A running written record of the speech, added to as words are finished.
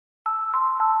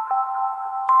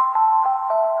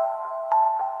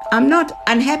I'm not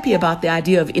unhappy about the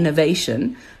idea of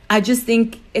innovation. I just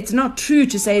think it's not true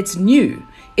to say it's new.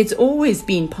 It's always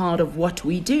been part of what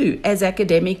we do as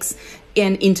academics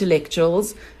and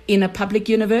intellectuals in a public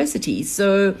university.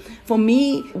 So for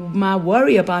me, my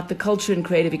worry about the culture and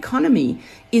creative economy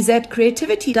is that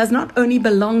creativity does not only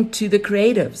belong to the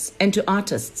creatives and to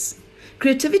artists.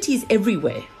 Creativity is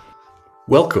everywhere.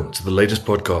 Welcome to the latest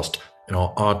podcast in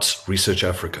our Arts Research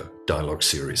Africa dialogue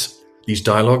series. These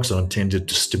dialogues are intended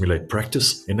to stimulate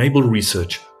practice, enable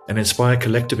research, and inspire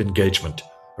collective engagement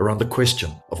around the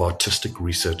question of artistic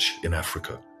research in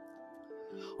Africa.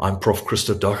 I'm Prof.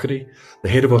 Christo Dagherty, the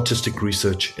head of artistic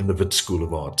research in the Wits School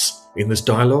of Arts. In this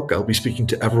dialogue, I'll be speaking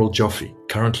to Avril Joffe,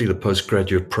 currently the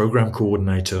postgraduate program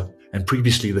coordinator and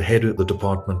previously the head of the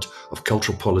Department of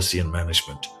Cultural Policy and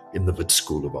Management in the Wits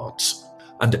School of Arts.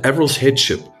 Under Avril's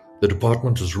headship, the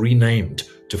department was renamed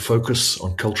to focus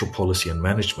on cultural policy and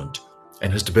management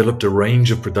and has developed a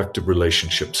range of productive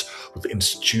relationships with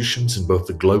institutions in both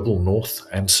the global north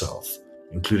and south,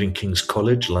 including King's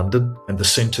College, London, and the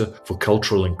Centre for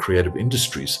Cultural and Creative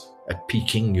Industries at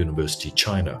Peking University,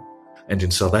 China, and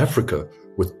in South Africa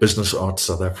with Business Arts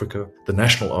South Africa, the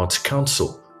National Arts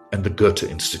Council, and the Goethe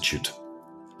Institute.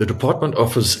 The department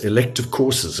offers elective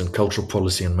courses in cultural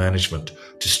policy and management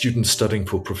to students studying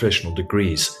for professional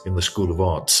degrees in the School of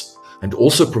Arts, and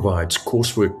also provides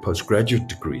coursework postgraduate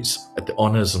degrees at the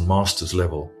honours and master's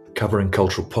level, covering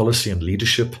cultural policy and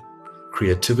leadership,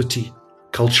 creativity,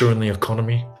 culture in the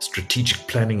economy, strategic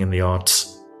planning in the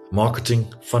arts, marketing,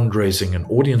 fundraising and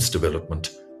audience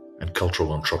development, and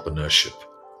cultural entrepreneurship.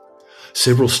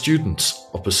 Several students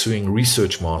are pursuing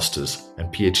research masters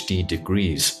and PhD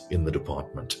degrees in the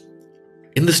department.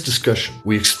 In this discussion,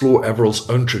 we explore Avril's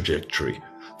own trajectory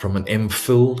from an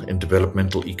MPhil in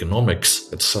developmental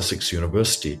economics at Sussex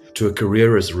University to a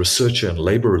career as a researcher in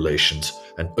labour relations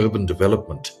and urban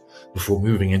development before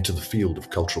moving into the field of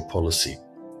cultural policy.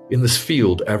 In this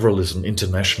field, Avril is an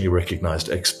internationally recognised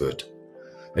expert,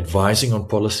 advising on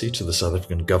policy to the South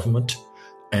African government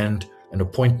and an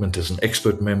appointment as an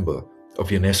expert member of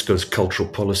UNESCO's Cultural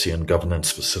Policy and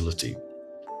Governance Facility.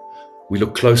 We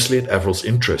look closely at Avril's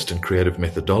interest in creative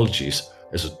methodologies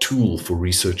as a tool for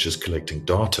researchers collecting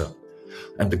data,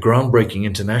 and the groundbreaking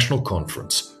international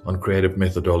conference on creative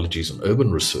methodologies in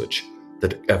urban research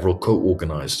that Avril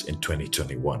co-organized in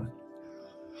 2021.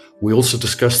 We also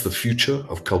discuss the future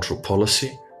of cultural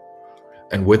policy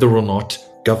and whether or not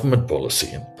government policy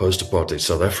in post-apartheid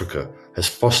South Africa has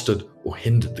fostered or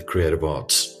hindered the creative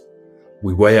arts.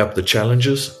 We weigh up the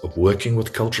challenges of working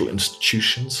with cultural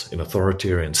institutions in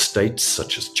authoritarian states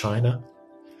such as China.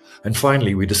 And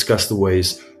finally, we discuss the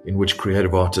ways in which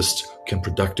creative artists can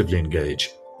productively engage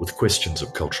with questions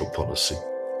of cultural policy.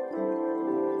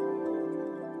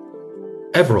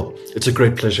 Avril, it's a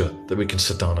great pleasure that we can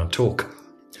sit down and talk.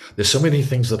 There's so many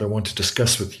things that I want to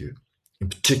discuss with you. In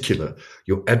particular,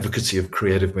 your advocacy of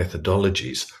creative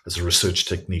methodologies as a research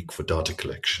technique for data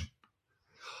collection.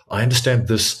 I understand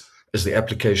this as the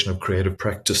application of creative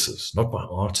practices, not by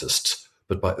artists,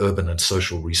 but by urban and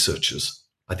social researchers.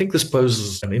 I think this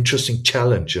poses an interesting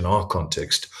challenge in our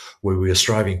context, where we are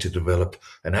striving to develop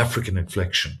an African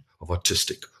inflection of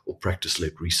artistic or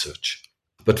practice-led research.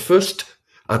 But first,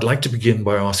 I'd like to begin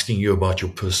by asking you about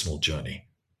your personal journey.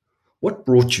 What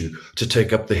brought you to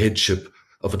take up the headship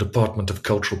of a Department of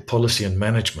Cultural Policy and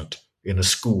Management in a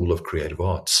School of Creative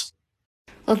Arts?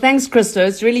 Well, thanks, Christo.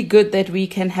 It's really good that we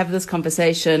can have this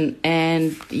conversation.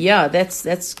 And yeah,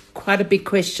 that's quite a big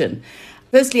question.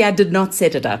 Firstly, I did not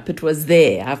set it up. It was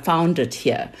there. I found it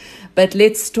here. But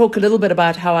let's talk a little bit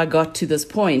about how I got to this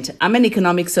point. I'm an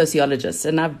economic sociologist,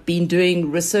 and I've been doing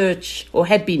research, or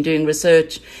had been doing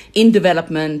research in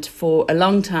development for a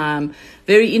long time.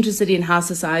 Very interested in how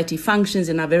society functions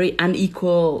in a very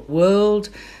unequal world.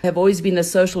 I've always been a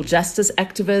social justice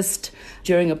activist.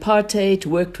 During apartheid,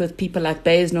 worked with people like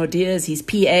Beyers Naudé, his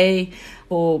PA,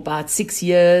 for about 6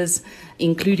 years,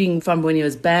 including from when he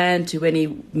was banned to when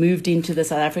he moved into the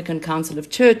South African Council of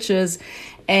Churches,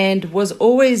 and was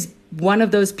always one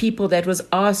of those people that was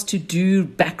asked to do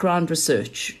background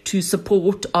research to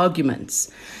support arguments.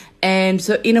 And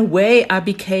so in a way, I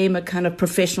became a kind of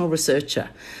professional researcher.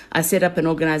 I set up an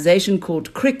organization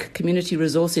called CRIC, Community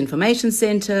Resource Information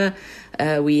Center.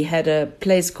 We had a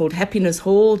place called Happiness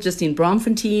Hall just in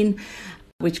Braamfontein,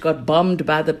 which got bombed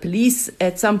by the police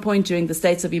at some point during the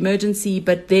states of emergency.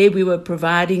 But there we were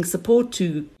providing support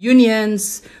to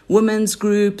unions, women's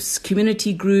groups,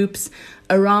 community groups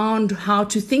around how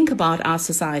to think about our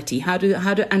society, how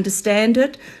to understand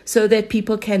it so that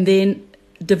people can then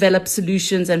develop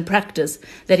solutions and practice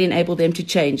that enable them to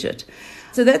change it.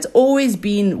 So that's always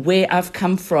been where I've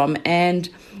come from. And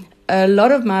a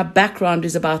lot of my background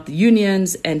is about the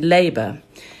unions and labor.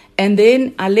 And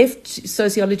then I left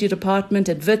sociology department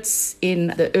at WITS in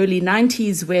the early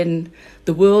 90s when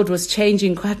the world was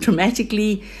changing quite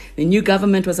dramatically. The new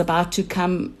government was about to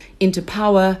come into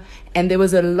power, and there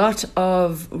was a lot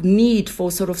of need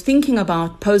for sort of thinking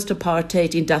about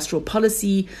post-apartheid industrial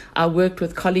policy. I worked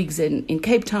with colleagues in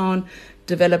Cape Town,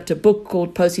 developed a book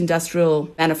called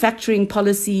Post-Industrial Manufacturing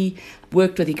Policy,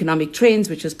 worked with Economic Trends,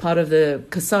 which was part of the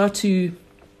COSATU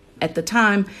at the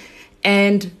time.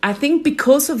 And I think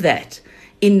because of that,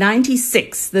 in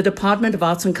 96, the Department of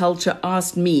Arts and Culture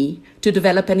asked me to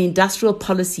develop an industrial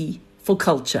policy for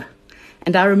culture.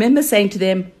 And I remember saying to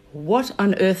them, what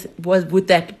on earth would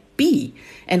that be?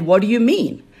 And what do you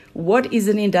mean? What is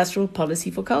an industrial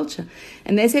policy for culture?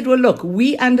 And they said, well, look,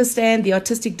 we understand the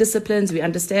artistic disciplines, we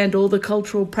understand all the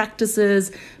cultural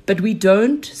practices, but we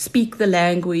don't speak the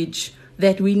language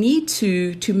that we need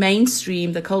to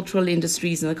mainstream the cultural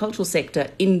industries and the cultural sector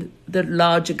in the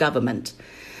larger government.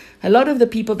 A lot of the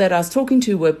people that I was talking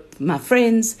to were my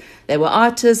friends. They were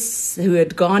artists who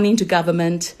had gone into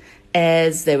government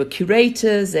as they were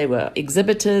curators, they were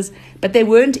exhibitors, but they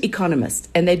weren't economists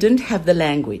and they didn't have the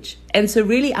language. And so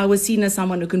really I was seen as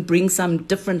someone who can bring some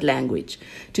different language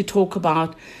to talk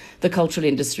about the cultural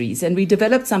industries. And we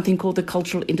developed something called the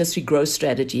Cultural Industry Growth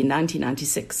Strategy in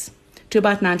 1996. To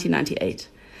about 1998.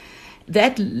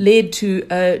 That led to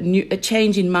a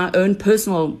change in my own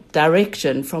personal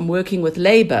direction from working with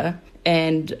labor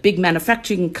and big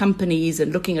manufacturing companies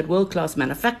and looking at world-class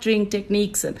manufacturing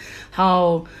techniques and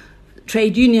how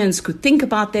trade unions could think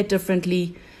about that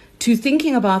differently to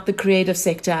thinking about the creative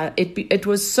sector. It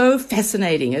was so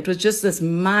fascinating. It was just this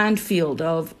minefield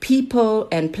of people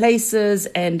and places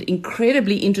and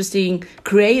incredibly interesting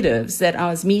creatives that I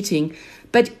was meeting,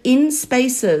 but in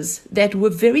spaces that were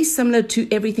very similar to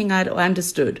everything I'd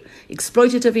understood.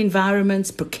 Exploitative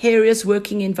environments, precarious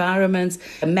working environments,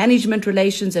 management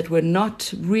relations that were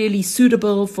not really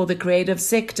suitable for the creative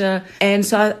sector. And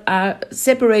so I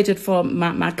separated from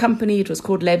my company. It was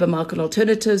called Labour Market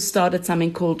Alternatives, started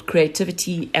something called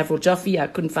Creativity Avril Joffe. I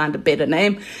couldn't find a better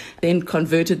name. Then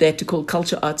converted that to called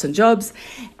Culture, Arts and Jobs.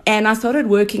 And I started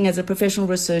working as a professional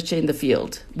researcher in the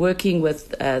field, working with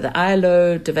the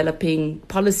ILO, developing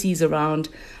policies around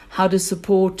how to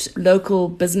support local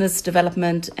business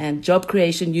development and job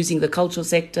creation using the cultural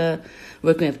sector,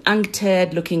 working with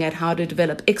UNCTAD, looking at how to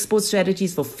develop export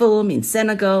strategies for film in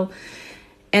Senegal.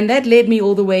 And that led me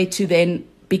all the way to then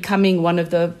becoming one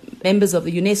of the members of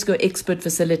the UNESCO Expert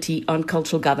Facility on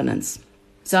Cultural Governance.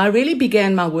 So I really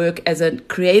began my work as a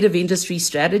creative industry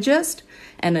strategist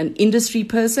and an industry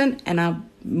person, and I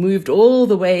moved all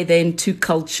the way then to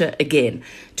culture again,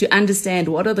 to understand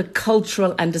what are the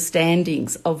cultural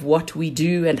understandings of what we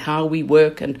do and how we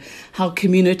work and how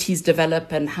communities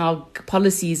develop and how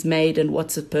policy is made and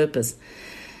what's its purpose.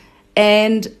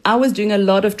 And I was doing a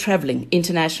lot of traveling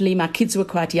internationally. My kids were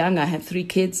quite young. I have 3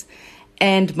 kids.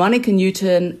 And Monica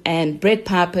Newton and Brett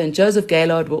Piper and Joseph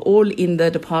Gaylord were all in the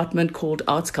department called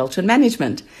Arts, Culture and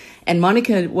Management. And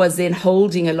Monica was then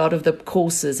holding a lot of the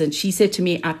courses. And she said to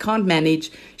me, I can't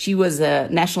manage. She was a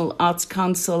National Arts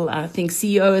Council, I think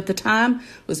CEO at the time,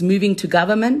 was moving to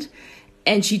government.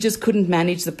 And she just couldn't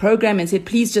manage the program and said,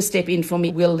 please just step in for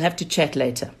me. We'll have to chat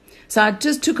later. So I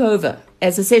just took over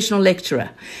as a sessional lecturer.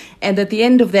 And at the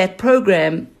end of that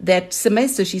program, that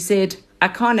semester, she said, I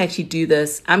can't actually do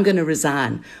this. I'm going to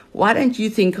resign. Why don't you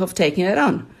think of taking it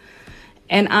on?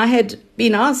 And I had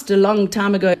been asked a long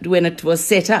time ago when it was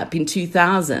set up in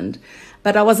 2000,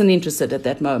 but I wasn't interested at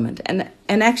that moment. And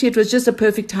actually, it was just a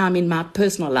perfect time in my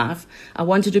personal life. I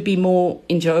wanted to be more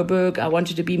in Joburg. I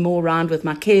wanted to be more around with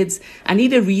my kids. I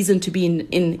need a reason to be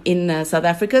in South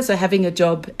Africa, so having a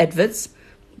job at WITS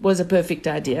was a perfect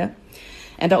idea.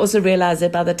 And I also realized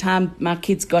that by the time my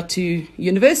kids got to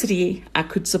university, I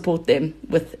could support them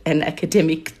with an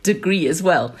academic degree as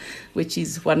well, which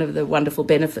is one of the wonderful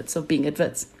benefits of being at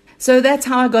WITS. So that's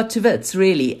how I got to WITS,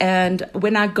 really. And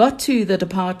when I got to the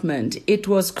department, it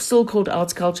was still called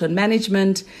Arts, Culture and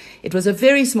Management. It was a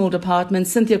very small department.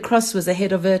 Cynthia Cross was the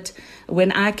head of it.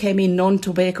 When I came in, Non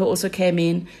Tobeko also came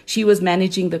in. She was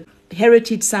managing the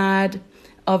heritage side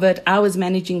of it. I was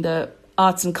managing the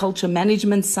arts and culture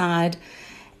management side.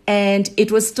 And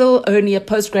it was still only a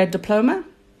postgrad diploma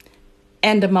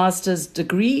and a master's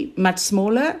degree, much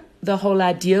smaller. The whole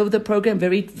idea of the program,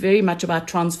 very, very much about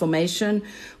transformation,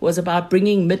 was about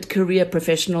bringing mid-career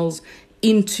professionals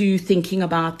into thinking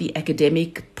about the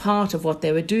academic part of what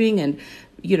they were doing and,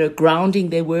 grounding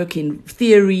their work in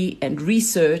theory and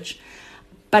research.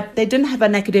 but they didn't have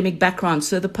an academic background.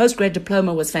 So the postgrad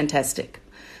diploma was fantastic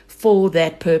for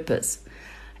that purpose.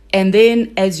 And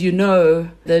then, as you know,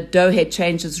 the DOE had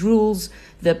changed its rules.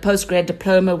 The postgrad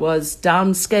diploma was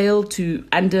downscaled to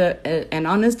under an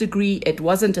honours degree. It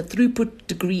wasn't a throughput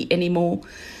degree anymore.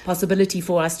 Possibility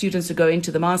for our students to go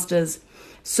into the masters.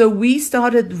 So we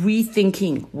started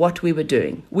rethinking what we were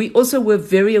doing. We also were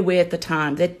very aware at the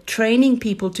time that training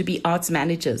people to be arts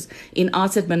managers in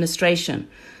arts administration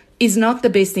is not the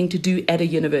best thing to do at a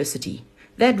university.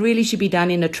 That really should be done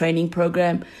in a training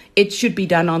program. It should be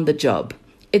done on the job.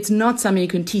 It's not something you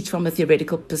can teach from a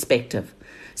theoretical perspective.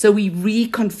 So we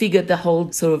reconfigured the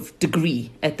whole sort of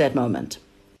degree at that moment.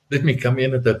 Let me come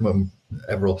in at that moment,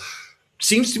 Avril.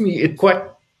 Seems to me it quite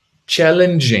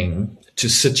challenging to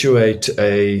situate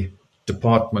a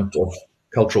department of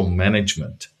cultural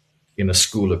management in a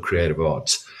school of creative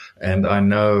arts. And I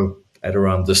know at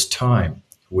around this time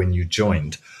when you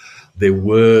joined, there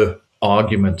were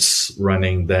arguments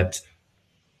running that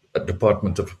a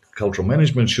department of cultural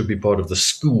management should be part of the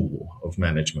school of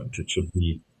management. It should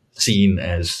be seen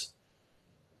as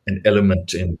an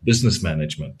element in business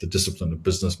management, the discipline of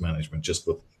business management, just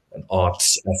with an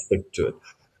arts aspect to it.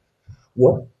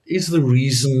 What is the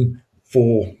reason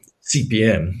for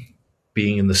CPM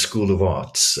being in the School of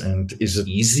Arts? And is it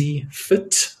easy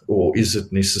fit or is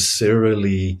it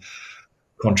necessarily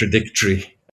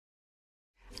contradictory?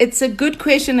 It's a good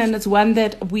question, and it's one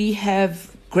that we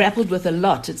have grappled with a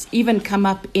lot. It's even come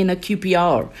up in a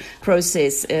QPR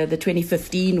process, the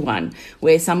 2015 one,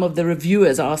 where some of the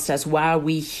reviewers asked us, why are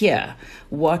we here?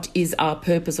 What is our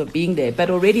purpose of being there? But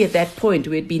already at that point,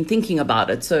 we had been thinking about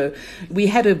it. So we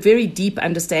had a very deep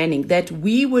understanding that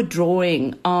we were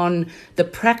drawing on the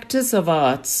practice of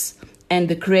arts and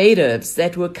the creatives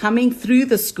that were coming through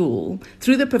the school,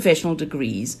 through the professional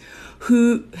degrees,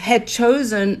 who had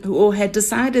chosen or had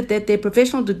decided that their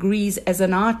professional degrees as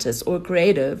an artist or a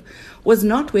creative was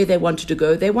not where they wanted to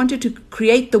go. They wanted to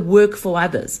create the work for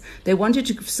others. They wanted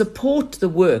to support the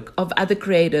work of other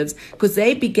creatives because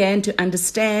they began to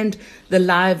understand the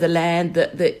lie of the land,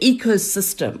 the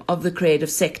ecosystem of the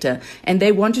creative sector, and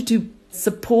they wanted to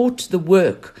support the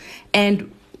work.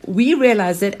 And we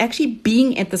realized that actually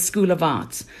being at the School of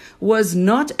Arts was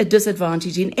not a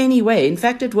disadvantage in any way. In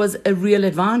fact, it was a real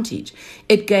advantage.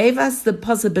 It gave us the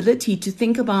possibility to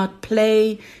think about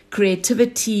play,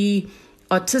 creativity,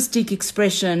 artistic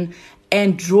expression,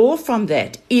 and draw from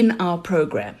that in our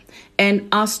program. And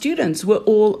our students were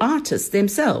all artists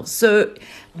themselves. So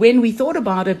when we thought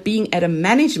about it being at a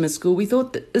management school, we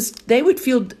thought that they would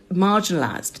feel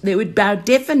marginalized. There would, by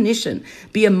definition,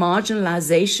 be a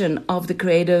marginalization of the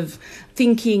creative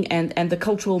thinking and the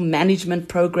cultural management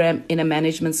program in a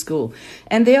management school.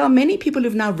 And there are many people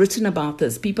who've now written about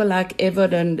this, people like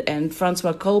Everett and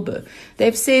Francois Kolbe.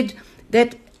 They've said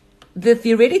that the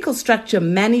theoretical structure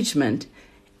management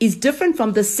is different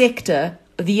from the sector,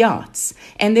 the arts.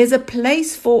 And there's a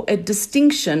place for a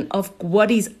distinction of what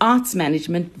is arts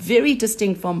management, very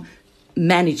distinct from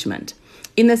management.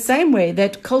 In the same way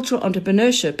that cultural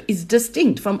entrepreneurship is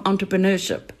distinct from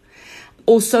entrepreneurship,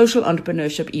 or social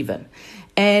entrepreneurship even.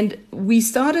 And we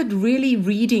started really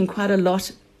reading quite a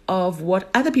lot of what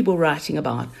other people were writing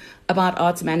about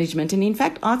arts management. And in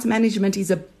fact, arts management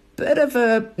is a bit of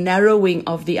a narrowing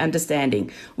of the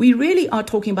understanding. We really are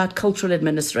talking about cultural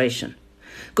administration,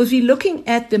 because we're looking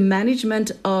at the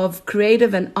management of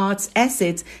creative and arts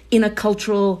assets in a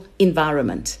cultural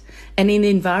environment and in the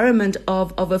environment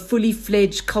of a fully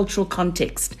fledged cultural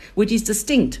context, which is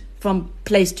distinct from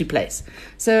place to place.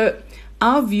 So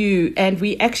our view, and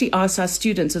we actually asked our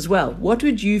students as well, what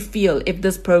would you feel if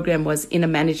this program was in a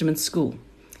management school?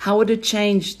 How would it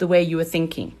change the way you were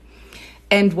thinking?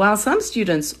 And while some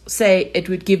students say it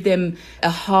would give them a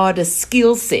harder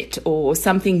skill set or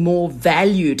something more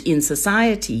valued in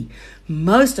society,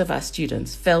 most of our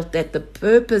students felt that the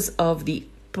purpose of the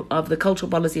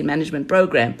Cultural Policy and Management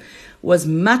program was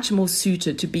much more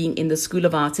suited to being in the School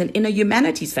of Arts and in a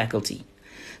humanities faculty.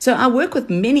 So I work with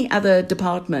many other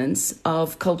departments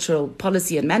of cultural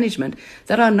policy and management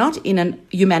that are not in a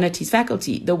humanities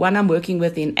faculty. The one I'm working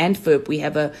with in Antwerp, we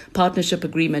have a partnership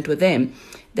agreement with them.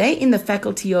 They're in the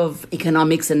Faculty of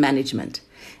Economics and Management,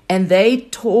 and they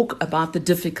talk about the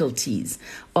difficulties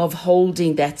of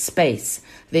holding that space.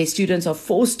 Their students are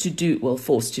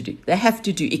they have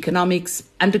to do economics,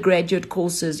 undergraduate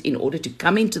courses in order to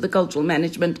come into the cultural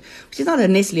management, which is not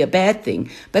necessarily a bad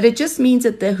thing, but it just means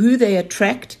that who they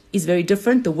attract is very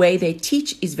different. The way they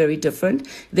teach is very different.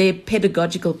 Their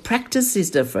pedagogical practice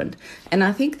is different. And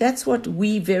I think that's what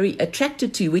we're very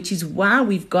attracted to, which is why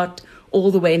we've got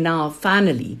all the way now,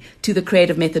 finally, to the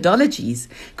creative methodologies,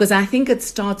 because I think it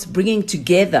starts bringing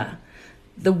together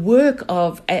the work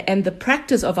of and the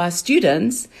practice of our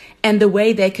students and the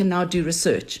way they can now do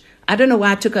research. I don't know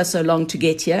why it took us so long to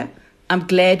get here. I'm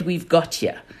glad we've got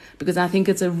here, because I think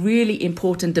it's a really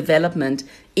important development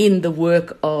in the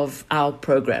work of our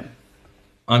program.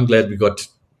 I'm glad we got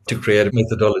to creative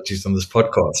methodologies on this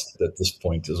podcast at this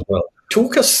point as well.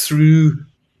 Talk us through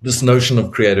this notion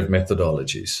of creative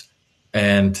methodologies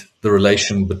and the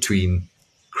relation between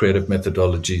creative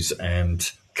methodologies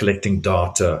and collecting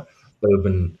data,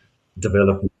 urban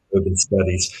development, urban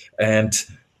studies. And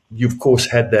you, of course,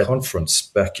 had that conference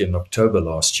back in October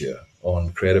last year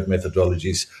on creative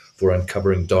methodologies for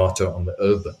uncovering data on the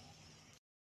urban.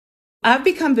 I've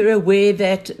become very aware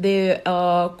that there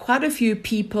are quite a few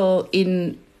people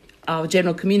in our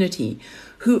general community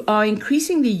who are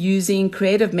increasingly using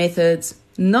creative methods,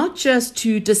 not just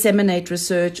to disseminate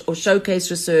research or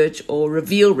showcase research or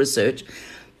reveal research,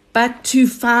 but to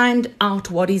find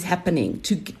out what is happening,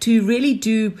 to really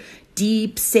do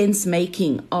deep sense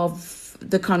making of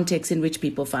the context in which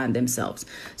people find themselves.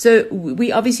 So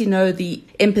we obviously know the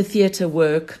empatheater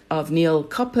work of Neil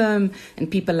Copham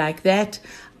and people like that,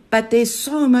 but there's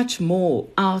so much more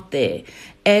out there.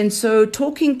 And so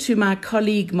talking to my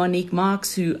colleague Monique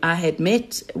Marks, who I had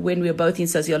met when we were both in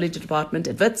sociology department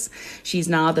at Wits, she's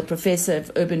now the professor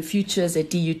of urban futures at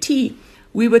DUT,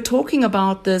 we were talking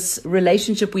about this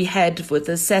relationship we had with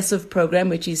the SASIV program,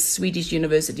 which is Swedish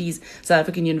universities, South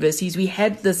African universities. We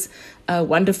had this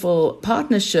wonderful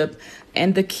partnership,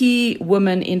 and the key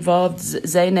woman involved,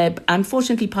 Zainab,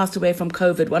 unfortunately passed away from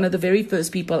COVID, one of the very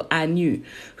first people I knew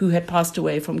who had passed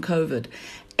away from COVID.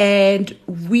 And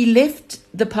we left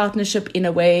the partnership in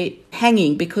a way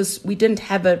hanging because we didn't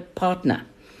have a partner.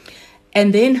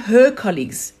 And then her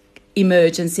colleagues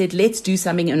emerged and said, let's do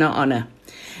something in our honor.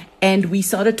 And we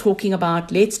started talking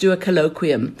about, let's do a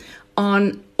colloquium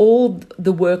on all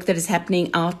the work that is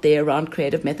happening out there around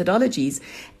creative methodologies.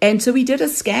 And so we did a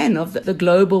scan of the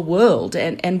global world,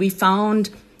 and we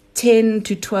found 10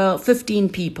 to 12, 15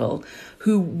 people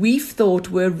who we thought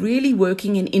were really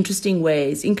working in interesting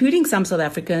ways, including some South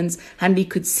Africans, Hanli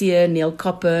Coetzee, Neil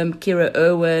Copham, Kira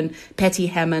Irwin, Patty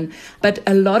Hammond, but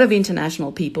a lot of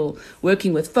international people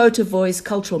working with photo voice,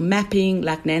 cultural mapping,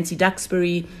 like Nancy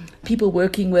Duxbury, people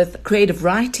working with creative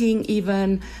writing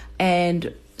even.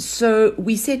 And so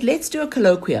we said, let's do a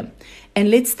colloquium,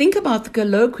 and let's think about the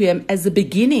colloquium as the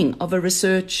beginning of a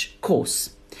research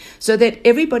course, so that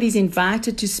everybody's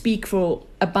invited to speak for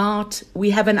about, we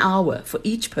have an hour for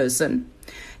each person.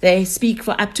 They speak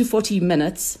for up to 40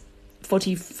 minutes,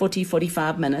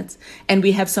 45 minutes, and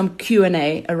we have some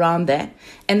Q&A around that.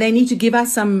 And they need to give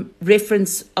us some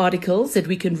reference articles that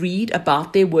we can read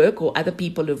about their work or other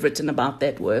people who've written about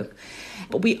that work.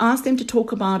 But we asked them to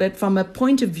talk about it from a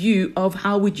point of view of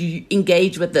how would you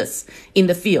engage with this in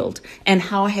the field, and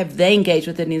how have they engaged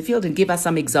with it in the field, and give us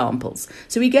some examples.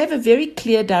 So we gave a very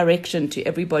clear direction to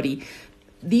everybody.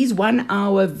 These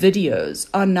 1-hour videos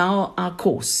are now our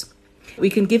course. We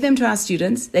can give them to our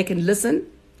students. They can listen.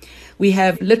 We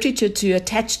have literature to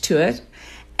attach to it.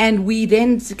 And we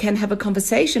then can have a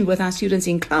conversation with our students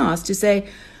in class to say,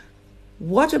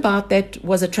 what about that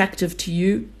was attractive to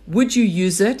you? Would you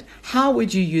use it? How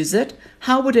would you use it?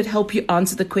 How would it help you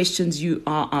answer the questions you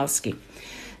are asking?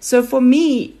 So for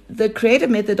me, the creative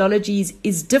methodologies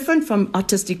is different from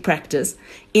artistic practice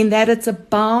in that it's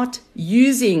about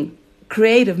using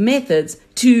creative methods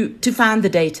to find the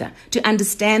data, to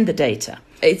understand the data.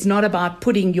 It's not about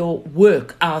putting your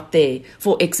work out there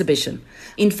for exhibition.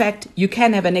 In fact, you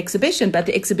can have an exhibition, but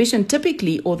the exhibition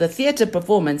typically, or the theatre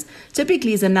performance,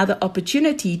 typically is another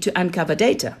opportunity to uncover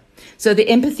data. So the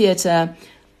Empatheater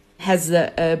has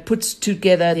puts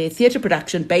together their theatre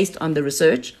production based on the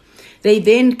research. They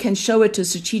then can show it to a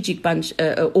strategic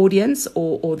audience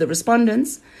or the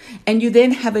respondents, and you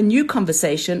then have a new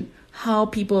conversation, how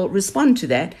people respond to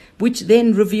that, which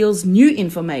then reveals new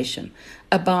information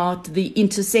about the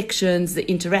intersections, the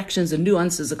interactions, the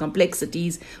nuances, the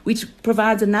complexities, which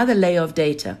provides another layer of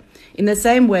data. In the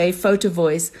same way, Photo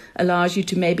Voice allows you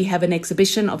to maybe have an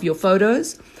exhibition of your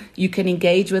photos. You can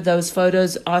engage with those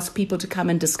photos, ask people to come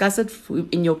and discuss it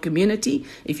in your community.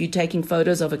 If you're taking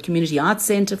photos of a community arts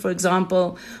center, for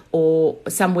example, or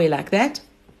somewhere like that.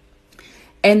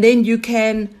 And then you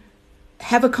can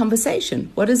have a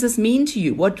conversation. What does this mean to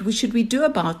you? What should we do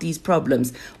about these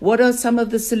problems? What are some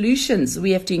of the solutions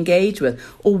we have to engage with?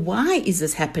 Or why is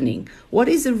this happening? What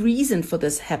is the reason for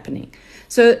this happening?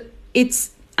 So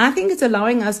I think it's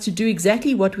allowing us to do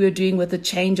exactly what we're doing with the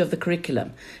change of the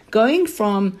curriculum. Going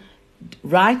from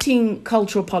writing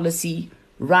cultural policy,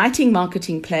 writing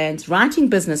marketing plans, writing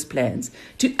business plans,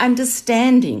 to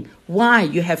understanding why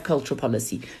you have cultural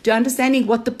policy, to understanding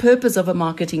what the purpose of a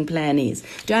marketing plan is,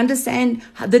 to understand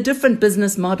the different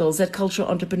business models that cultural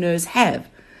entrepreneurs have.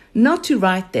 Not to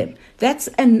write them.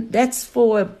 That's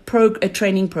for a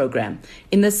training program.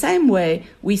 In the same way,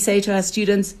 we say to our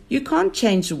students, you can't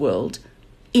change the world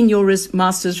in your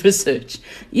master's research.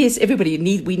 Yes, we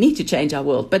need to change our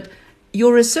world, but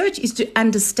your research is to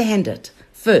understand it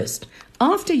first.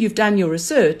 After you've done your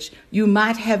research, you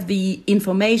might have the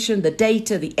information, the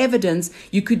data, the evidence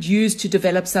you could use to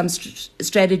develop some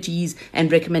strategies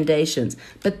and recommendations.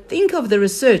 But think of the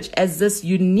research as this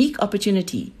unique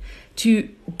opportunity to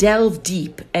delve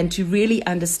deep and to really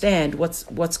understand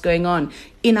what's going on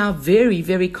in our very,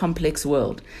 very complex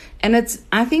world. And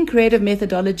I think creative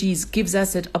methodologies gives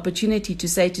us an opportunity to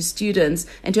say to students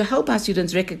and to help our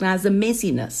students recognize the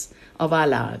messiness of our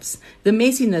lives, the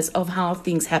messiness of how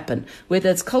things happen, whether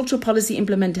it's cultural policy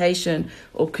implementation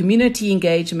or community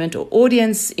engagement or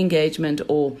audience engagement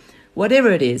or whatever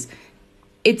it is.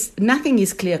 Nothing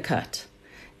is clear cut.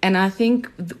 And I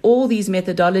think all these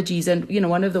methodologies, and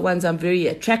one of the ones I'm very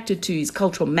attracted to is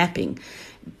cultural mapping,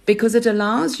 because it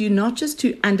allows you not just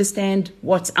to understand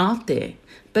what's out there,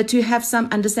 but to have some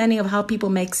understanding of how people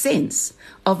make sense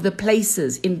of the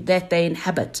places that they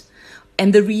inhabit.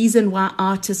 And the reason why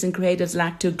artists and creatives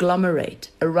like to agglomerate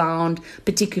around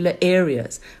particular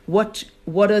areas. What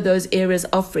are those areas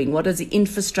offering? What are the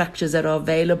infrastructures that are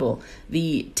available?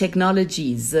 The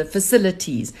technologies, the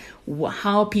facilities,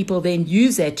 how people then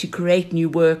use that to create new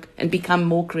work and become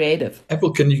more creative.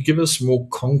 Apple, can you give us a more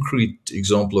concrete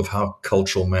example of how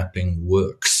cultural mapping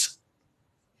works?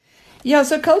 Yeah,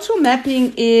 so cultural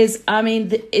mapping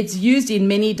it's used in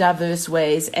many diverse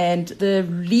ways. And the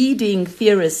leading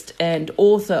theorist and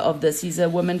author of this is a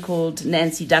woman called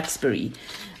Nancy Duxbury.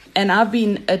 And I've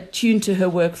been attuned to her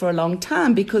work for a long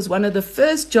time because one of the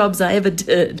first jobs I ever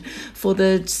did for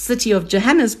the city of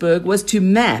Johannesburg was to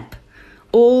map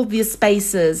all the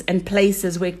spaces and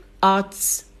places where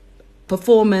arts,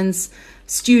 performance,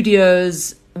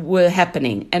 studios were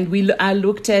happening. And I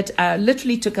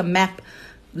literally took a map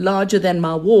larger than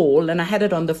my wall, and I had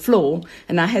it on the floor,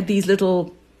 and I had these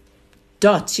little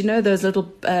dots, those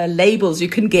little labels you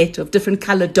can get of different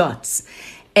colored dots.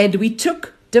 And we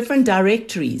took different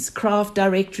directories, craft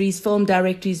directories, film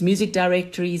directories, music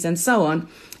directories, and so on,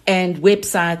 and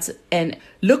websites, and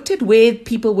looked at where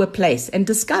people were placed and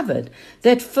discovered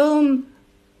that film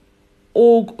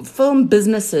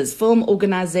businesses, film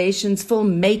organizations,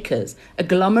 film makers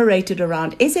agglomerated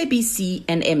around SABC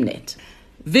and Mnet.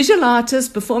 Visual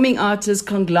artists, performing artists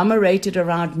conglomerated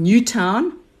around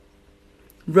Newtown,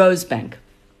 Rosebank.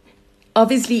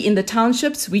 Obviously, in the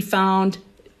townships, we found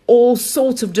all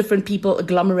sorts of different people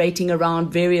agglomerating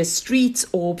around various streets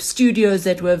or studios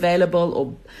that were available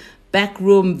or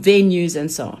backroom venues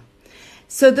and so on.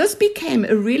 So this became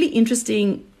a really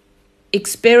interesting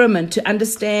experiment to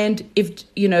understand if,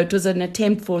 it was an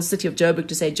attempt for the city of Joburg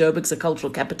to say Joburg's a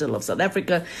cultural capital of South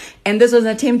Africa. And this was an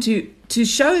attempt to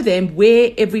show them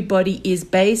where everybody is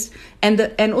based. And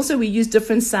also we used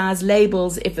different size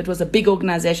labels if it was a big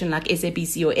organization like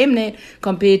SABC or Mnet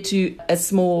compared to a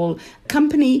small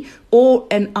company or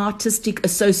an artistic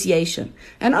association.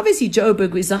 And obviously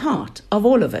Joburg is the heart of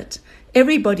all of it.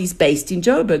 Everybody's based in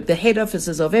Joburg, the head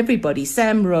offices of everybody,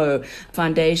 SAMRO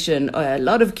Foundation, a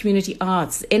lot of community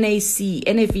arts, NAC,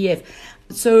 NFVF.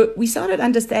 So we started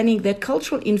understanding that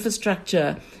cultural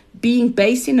infrastructure being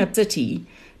based in a city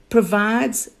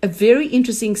provides a very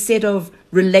interesting set of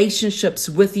relationships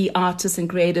with the artists and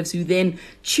creatives who then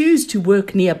choose to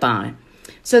work nearby.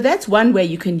 So that's one way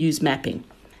you can use mapping.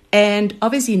 And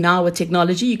obviously now with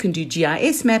technology, you can do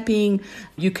GIS mapping.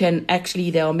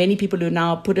 There are many people who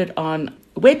now put it on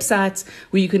websites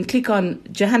where you can click on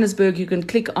Johannesburg, you can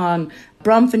click on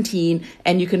Braamfontein,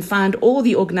 and you can find all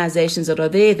the organizations that are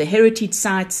there, the heritage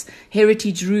sites,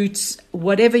 heritage routes,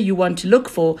 whatever you want to look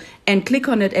for, and click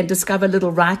on it and discover a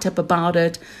little write-up about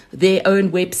it, their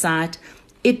own website.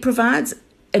 It provides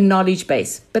a knowledge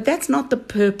base, but that's not the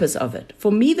purpose of it.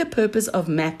 For me, the purpose of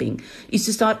mapping is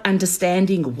to start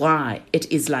understanding why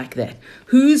it is like that.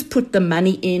 Who's put the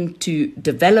money in to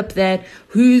develop that?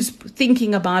 Who's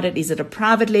thinking about it? Is it a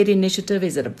private-led initiative?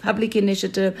 Is it a public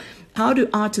initiative? How do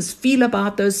artists feel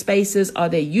about those spaces? Are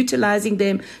they utilizing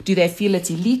them? Do they feel it's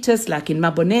elitist, like in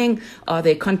Maboneng? Are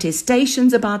there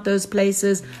contestations about those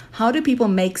places? How do people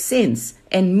make sense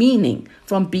and meaning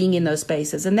from being in those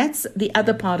spaces? And that's the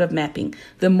other part of mapping,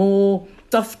 the more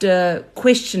softer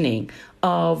questioning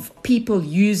of people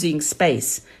using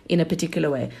space in a particular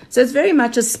way. So it's very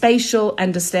much a spatial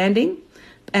understanding.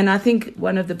 And I think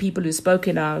one of the people who spoke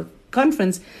in our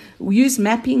conference used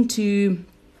mapping to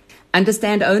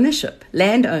understand ownership,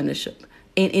 land ownership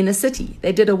in a city.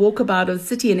 They did a walkabout of the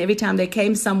city, and every time they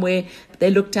came somewhere,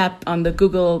 they looked up on the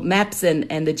Google Maps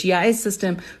and the GIS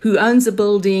system who owns a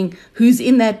building, who's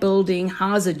in that building,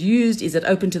 how is it used, is it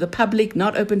open to the public,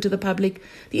 not open to the public.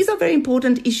 These are very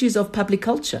important issues of public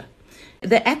culture.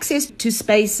 The access to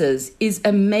spaces is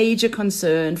a major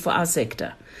concern for our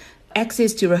sector.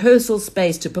 Access to rehearsal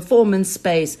space, to performance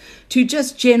space, to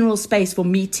just general space for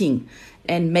meeting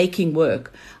and making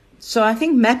work. So I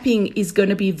think mapping is going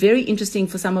to be very interesting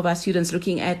for some of our students,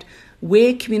 looking at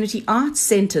where community arts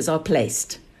centers are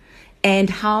placed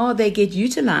and how they get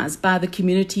utilized by the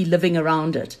community living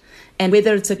around it. And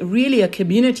whether it's really a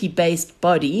community-based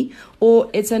body or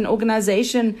it's an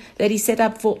organization that is set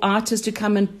up for artists to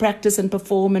come and practice and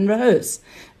perform and rehearse.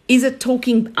 Is it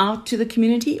talking out to the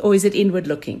community or is it inward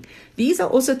looking? These are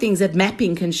also things that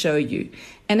mapping can show you.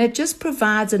 And it just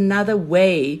provides another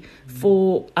way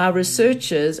for our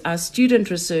researchers, our student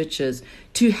researchers,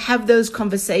 to have those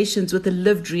conversations with the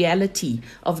lived reality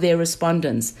of their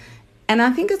respondents. And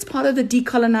I think it's part of the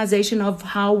decolonization of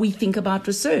how we think about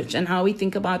research and how we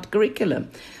think about curriculum.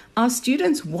 Our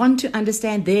students want to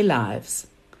understand their lives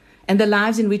and the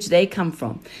lives in which they come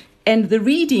from. And the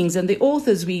readings and the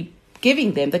authors we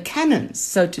giving them, the canons,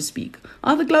 so to speak,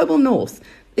 are the global north.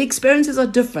 The experiences are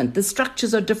different. The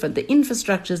structures are different. The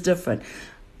infrastructure is different.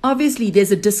 Obviously,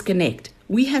 there's a disconnect.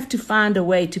 We have to find a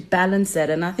way to balance that.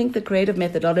 And I think the creative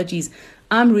methodologies,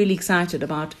 I'm really excited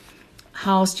about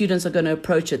how students are going to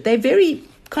approach it. They're very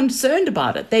concerned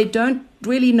about it. They don't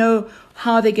really know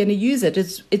how they're going to use it.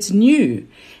 It's new.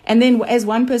 And then, as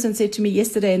one person said to me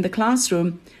yesterday in the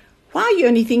classroom, why are you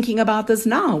only thinking about this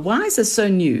now? Why is this so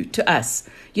new to us?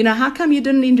 How come you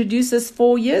didn't introduce this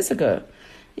 4 years ago?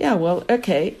 Yeah, well,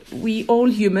 okay, we all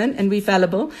human and we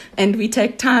fallible and we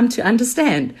take time to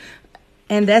understand.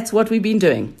 And that's what we've been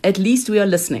doing. At least we are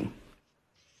listening.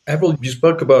 Abel, you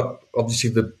spoke about, obviously,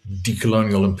 the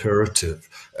decolonial imperative,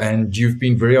 and you've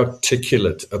been very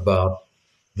articulate about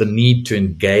the need to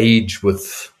engage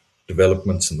with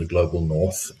developments in the global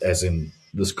north, as in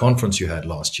this conference you had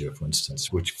last year, for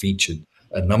instance, which featured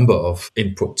a number of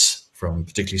inputs from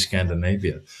particularly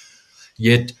Scandinavia.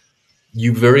 Yet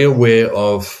you're very aware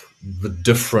of the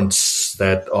difference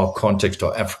that our context,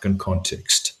 our African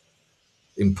context,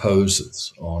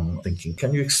 imposes on thinking.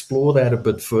 Can you explore that a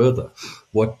bit further?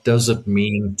 What does it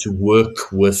mean to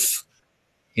work with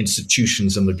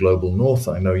institutions in the global north?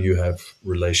 I know you have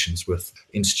relations with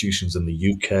institutions in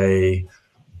the UK,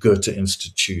 Goethe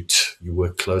Institute. You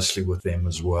work closely with them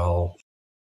as well.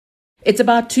 It's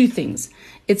about two things.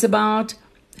 It's about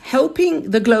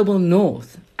helping the global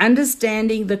north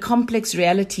understanding the complex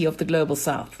reality of the global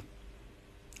south,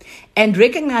 and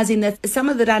recognizing that some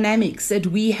of the dynamics that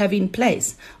we have in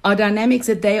place are dynamics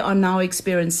that they are now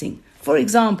experiencing. For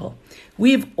example,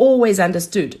 we've always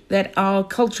understood that our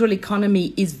cultural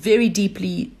economy is very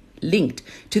deeply linked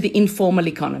to the informal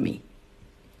economy.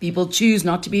 People choose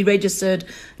not to be registered,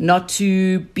 not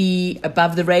to be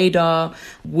above the radar,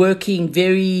 working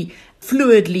very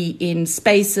fluidly in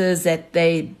spaces that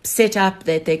they set up,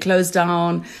 that they close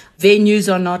down.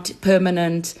 Venues are not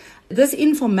permanent. This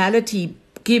informality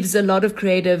gives a lot of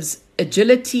creatives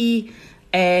agility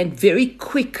and very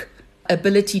quick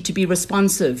ability to be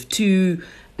responsive to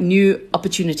new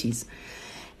opportunities.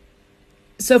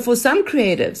 So for some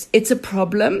creatives, it's a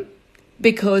problem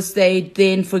because they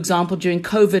then, for example, during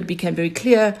COVID became very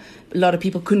clear, a lot of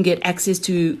people couldn't get access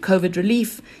to COVID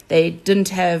relief. They didn't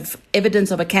have evidence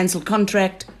of a cancelled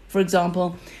contract, for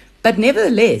example. But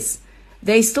nevertheless,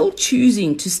 they're still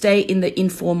choosing to stay in the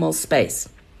informal space.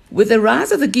 With the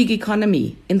rise of the gig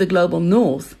economy in the global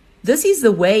north, this is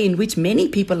the way in which many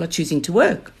people are choosing to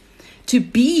work. To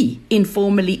be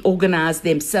informally organized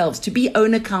themselves, to be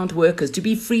own account workers, to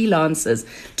be freelancers,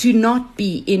 to not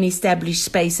be in established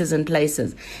spaces and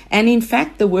places. And in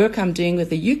fact, the work I'm doing with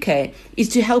the UK is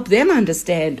to help them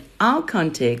understand our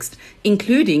context,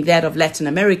 including that of Latin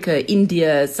America,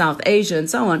 India, South Asia, and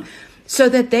so on, so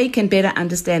that they can better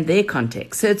understand their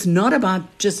context. So it's not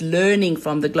about just learning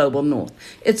from the global north.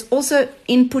 It's also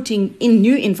inputting in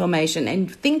new information and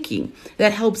thinking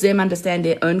that helps them understand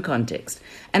their own context.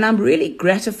 And I'm really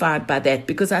gratified by that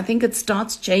because I think it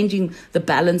starts changing the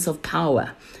balance of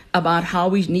power about how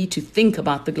we need to think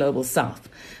about the global south.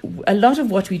 A lot of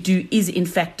what we do is in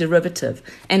fact derivative,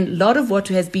 and a lot of what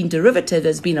has been derivative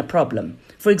has been a problem.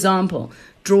 For example,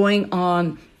 drawing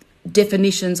on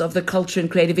definitions of the culture and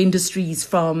creative industries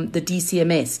from the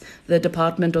DCMS, the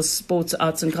Department of Sports,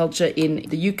 Arts and Culture in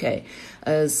the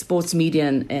UK, sports media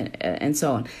and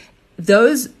so on.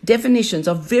 those definitions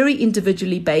are very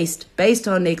individually based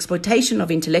on the exploitation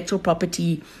of intellectual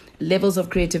property, levels of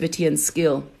creativity and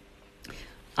skill.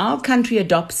 Our country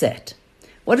adopts that.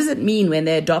 What does it mean when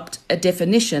they adopt a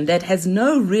definition that has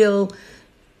no real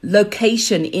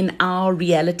location in our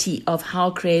reality of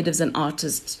how creatives and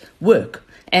artists work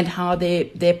and how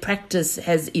their practice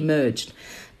has emerged?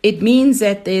 It means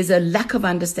that there's a lack of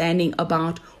understanding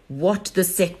about what the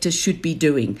sector should be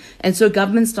doing. And so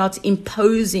government starts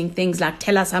imposing things like,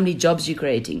 tell us how many jobs you're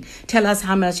creating, tell us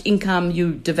how much income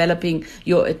you're developing,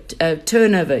 your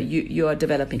turnover you are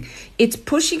developing. It's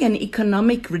pushing an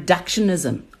economic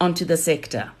reductionism onto the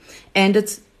sector. And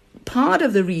it's part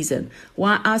of the reason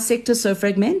why our sector is so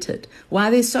fragmented, why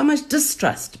there's so much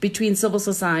distrust between civil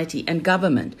society and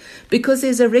government, because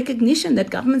there's a recognition that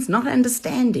government's not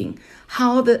understanding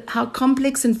how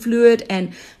complex and fluid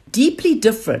and deeply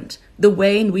different the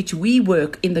way in which we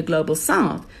work in the global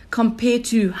south compared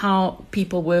to how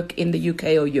people work in the UK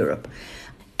or Europe.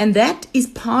 And that is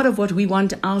part of what we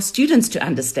want our students to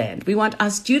understand. We want our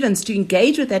students to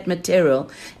engage with that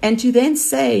material and to then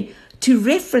say, to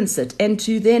reference it and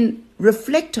to then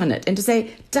reflect on it and to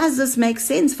say, does this make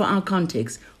sense for our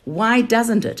context? Why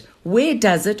doesn't it? Where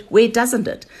does it? Where doesn't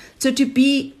it? So to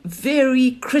be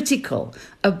very critical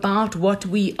about what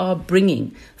we are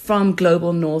bringing from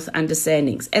global north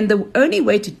understandings. And the only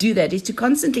way to do that is to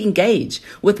constantly engage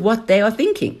with what they are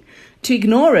thinking. To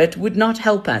ignore it would not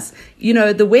help us. You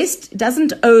know, the West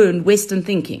doesn't own Western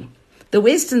thinking. The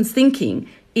Western's thinking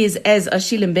is, as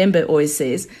Achille Mbembe always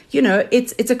says, you know,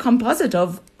 it's a composite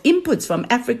of inputs from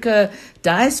Africa,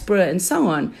 diaspora, and so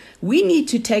on. We need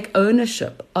to take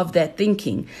ownership of that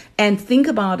thinking and think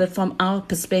about it from our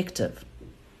perspective.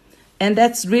 And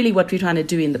that's really what we're trying to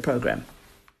do in the program.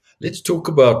 Let's talk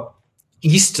about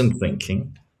Eastern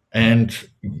thinking and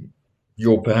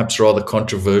your perhaps rather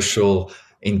controversial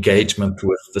engagement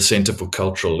with the Center for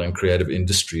Cultural and Creative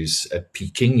Industries at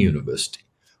Peking University,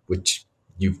 which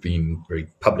you've been very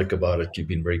public about it. You've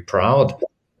been very proud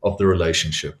of the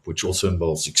relationship, which also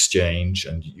involves exchange,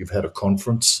 and you've had a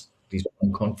conference, these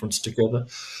one conference together.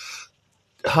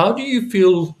 How do you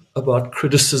feel about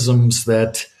criticisms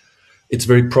that it's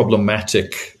very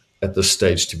problematic at this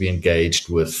stage to be engaged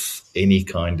with any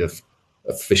kind of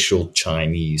official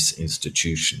Chinese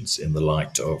institutions in the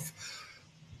light of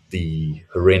the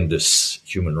horrendous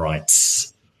human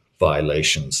rights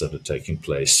violations that are taking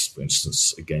place, for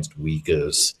instance, against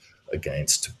Uyghurs,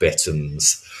 against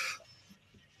Tibetans?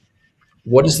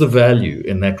 What is the value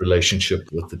in that relationship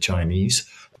with the Chinese?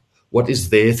 What is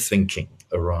their thinking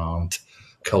around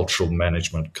cultural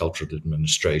management, cultural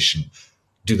administration?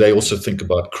 Do they also think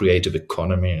about creative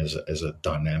economy as a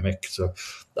dynamic? So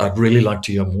I'd really like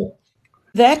to hear more.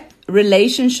 That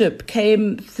relationship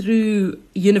came through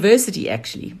university,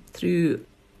 actually, through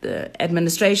the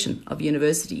administration of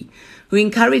university, who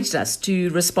encouraged us to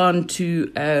respond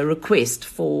to a request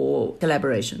for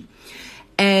collaboration.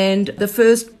 And the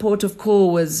first port of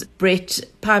call was Brett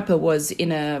Piper was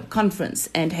in a conference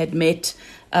and had met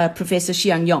Professor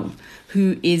Xiang Yong,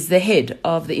 who is the head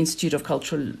of the Institute of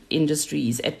Cultural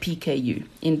Industries at PKU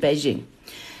in Beijing,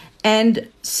 and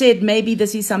said maybe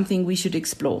this is something we should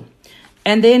explore.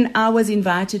 And then I was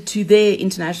invited to their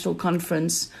international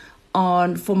conference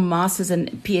for masters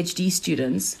and PhD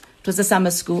students. It was a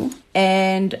summer school,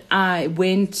 and I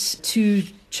went to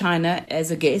China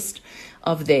as a guest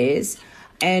of theirs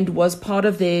and was part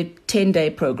of their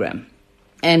 10-day program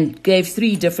and gave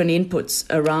 3 different inputs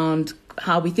around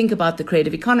how we think about the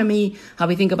creative economy, how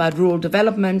we think about rural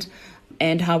development,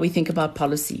 and how we think about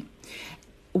policy.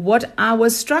 What I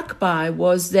was struck by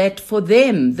was that for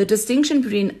them, the distinction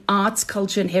between arts,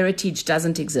 culture, and heritage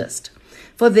doesn't exist.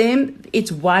 For them,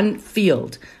 it's one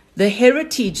field. The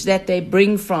heritage that they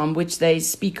bring from, which they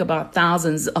speak about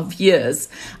thousands of years,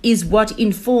 is what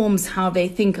informs how they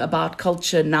think about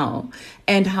culture now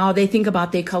and how they think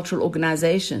about their cultural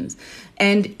organizations.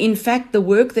 And in fact, the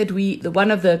work that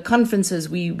one of the conferences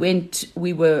we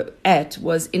were at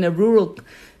was in a rural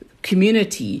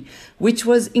community, which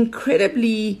was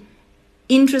incredibly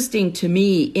interesting to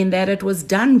me in that it was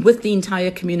done with the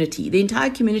entire community. The entire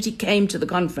community came to the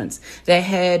conference. They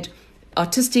had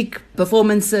artistic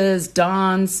performances,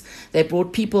 dance. They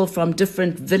brought people from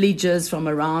different villages from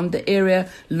around the area.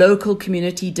 Local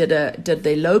community did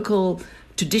their local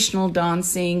traditional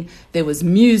dancing. There was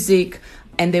music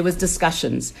and there was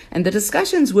discussions. And the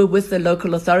discussions were with the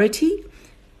local authority,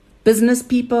 business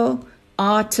people,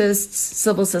 artists,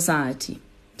 civil society.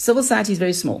 Civil society is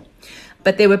very small,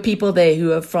 but there were people there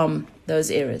who are from those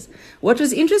areas. What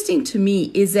was interesting to me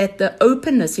is that the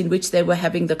openness in which they were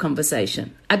having the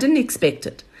conversation, I didn't expect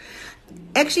it.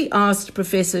 actually asked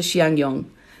Professor Xiang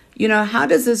Yong, how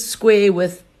does this square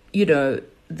with,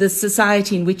 the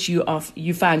society in which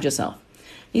you find yourself?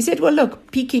 He said, well,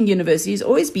 look, Peking University has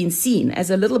always been seen as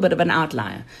a little bit of an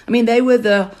outlier. I mean, they were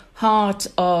the heart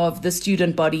of the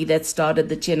student body that started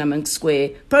the Tiananmen Square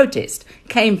protest,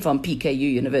 came from PKU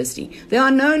University. They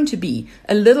are known to be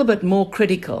a little bit more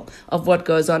critical of what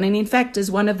goes on. And in fact, as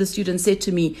one of the students said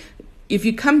to me, if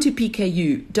you come to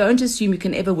PKU, don't assume you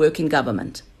can ever work in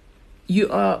government. We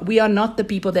are not the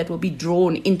people that will be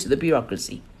drawn into the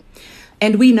bureaucracy.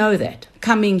 And we know that.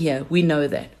 Coming here, we know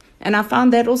that. And I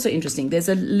found that also interesting. There's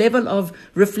a level of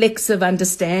reflexive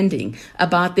understanding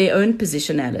about their own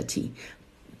positionality.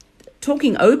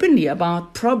 Talking openly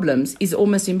about problems is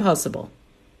almost impossible.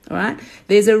 All right?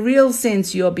 There's a real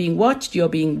sense you're being watched, you're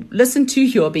being listened to,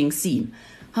 you're being seen.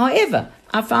 However,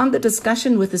 I found the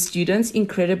discussion with the students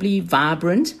incredibly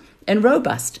vibrant and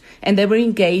robust. And they were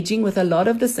engaging with a lot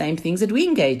of the same things that we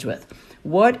engage with.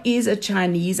 What is a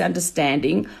Chinese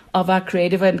understanding of our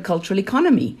creative and cultural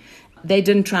economy? They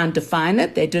didn't try and define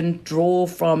it. They didn't draw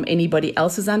from anybody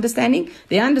else's understanding.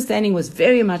 Their understanding was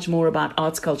very much more about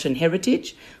arts, culture, and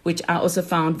heritage, which I also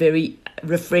found very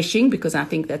refreshing because I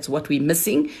think that's what we're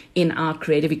missing in our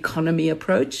creative economy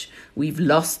approach. We've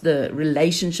lost the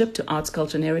relationship to arts,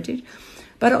 culture, and heritage.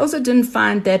 But I also didn't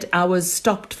find that I was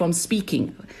stopped from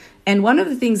speaking. And one of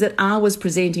the things that I was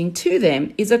presenting to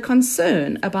them is a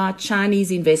concern about Chinese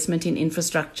investment in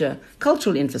infrastructure,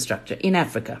 cultural infrastructure in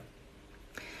Africa.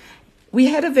 We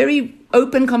had a very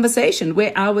open conversation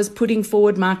where I was putting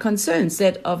forward my concerns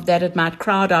that it might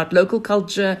crowd out local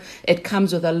culture. It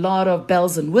comes with a lot of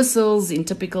bells and whistles in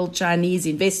typical Chinese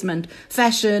investment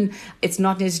fashion. It's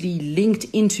not necessarily linked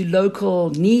into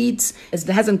local needs. It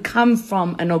hasn't come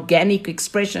from an organic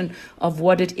expression of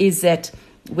what it is that,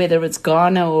 whether it's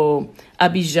Ghana or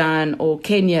Abidjan or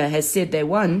Kenya, has said they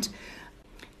want.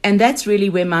 And that's really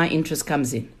where my interest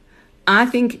comes in. I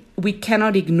think we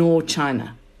cannot ignore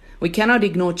China. We cannot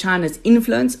ignore China's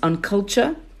influence on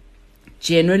culture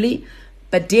generally,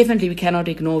 but definitely we cannot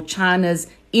ignore China's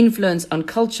influence on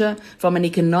culture from an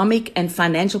economic and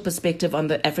financial perspective on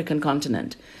the African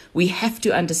continent. We have to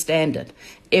understand it.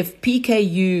 If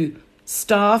PKU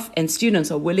staff and students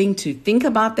are willing to think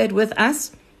about that with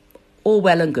us, all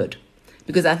well and good,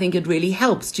 because I think it really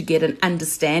helps to get an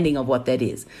understanding of what that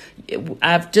is.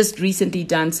 I've just recently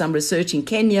done some research in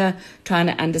Kenya, trying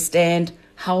to understand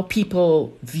how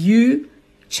people view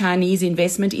Chinese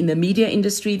investment in the media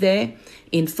industry there,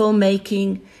 in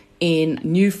filmmaking, in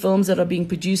new films that are being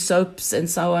produced, soapies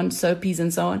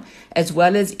and so on, as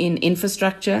well as in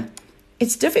infrastructure.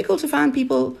 It's difficult to find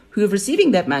people who are receiving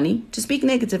that money to speak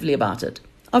negatively about it,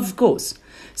 of course.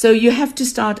 So you have to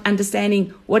start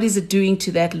understanding what is it doing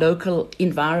to that local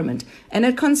environment. And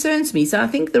it concerns me. So I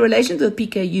think the relations with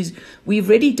PKUs, we've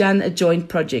already done a joint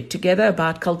project together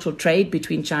about cultural trade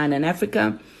between China and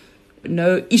Africa.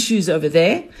 No issues over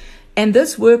there. And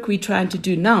this work we're trying to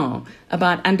do now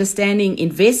about understanding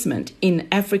investment in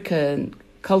African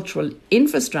cultural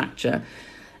infrastructure,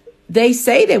 they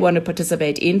say they want to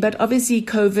participate in, but obviously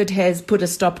COVID has put a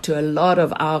stop to a lot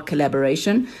of our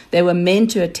collaboration. They were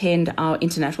meant to attend our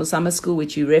international summer school,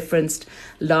 which you referenced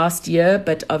last year,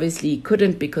 but obviously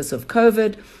couldn't because of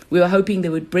COVID. We were hoping they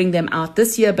would bring them out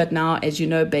this year, but now, as you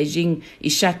know, Beijing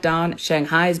is shut down.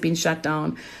 Shanghai has been shut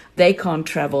down. They can't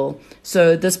travel.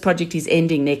 So this project is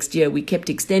ending next year. We kept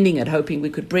extending it, hoping we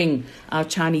could bring our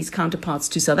Chinese counterparts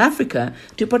to South Africa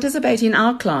to participate in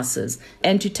our classes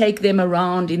and to take them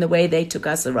around in the way they took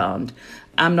us around.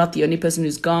 I'm not the only person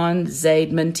who's gone.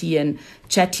 Zaid, Minty, and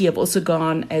Chatty have also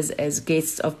gone as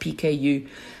guests of PKU.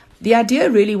 The idea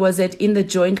really was that in the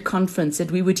joint conference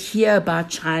that we would hear about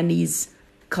Chinese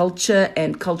culture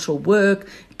and cultural work,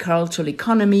 cultural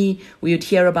economy. We would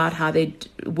hear about how they're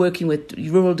working with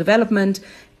rural development.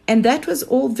 And that was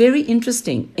all very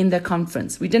interesting in the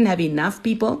conference. We didn't have enough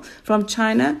people from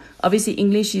China. Obviously,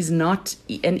 English is not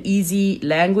an easy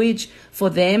language for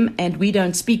them, and we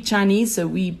don't speak Chinese, so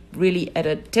we really at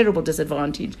a terrible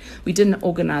disadvantage. We didn't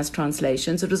organize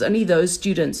translations. It was only those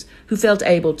students who felt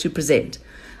able to present.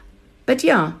 But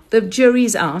yeah, the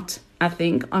jury's out, I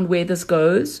think, on where this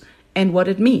goes and what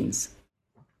it means.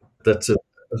 That's a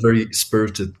very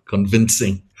spirited,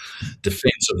 convincing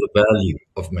defense of the value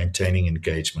of maintaining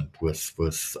engagement with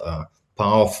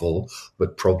powerful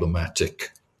but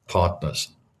problematic partners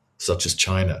such as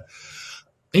China.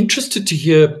 Interested to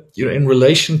hear, in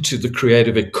relation to the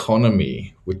creative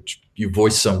economy, which you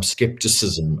voiced some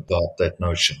skepticism about that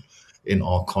notion in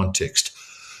our context.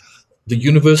 The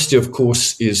university, of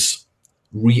course, is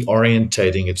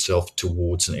reorientating itself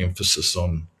towards an emphasis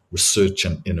on research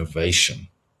and innovation,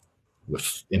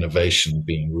 with innovation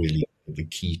being really the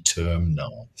key term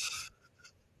now.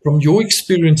 From your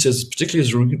experience, particularly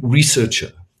as a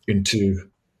researcher into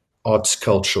arts,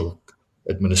 culture,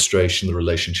 administration, the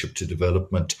relationship to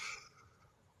development,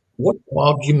 what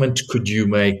argument could you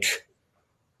make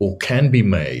or can be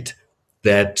made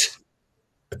that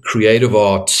a creative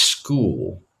arts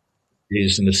school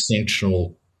is an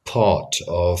essential part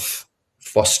of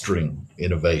fostering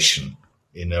innovation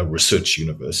in a research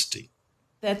university?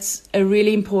 That's a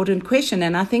really important question.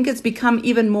 And I think it's become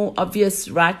even more obvious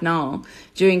right now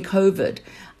during COVID.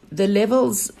 The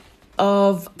levels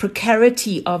of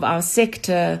precarity of our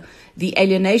sector, the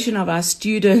alienation of our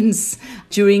students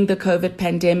during the COVID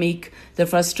pandemic, the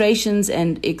frustrations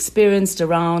and experienced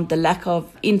around the lack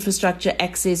of infrastructure,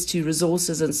 access to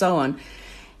resources and so on,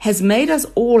 has made us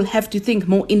all have to think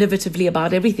more innovatively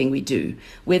about everything we do,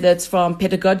 whether it's from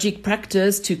pedagogic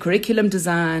practice to curriculum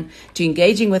design, to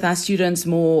engaging with our students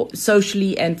more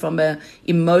socially and from an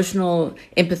emotional,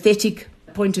 empathetic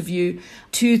point of view,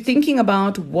 to thinking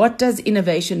about what does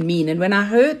innovation mean. And when I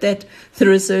heard that the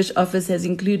research office has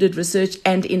included research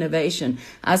and innovation,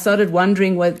 I started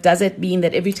wondering, well, does it mean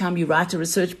that every time you write a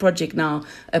research project now,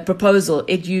 a proposal,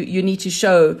 you need to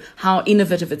show how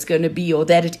innovative it's going to be, or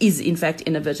that it is in fact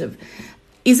innovative?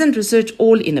 Isn't research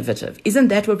all innovative? Isn't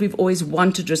that what we've always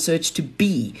wanted research to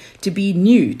be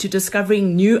new, to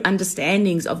discovering new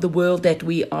understandings of the world that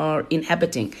we are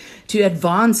inhabiting, to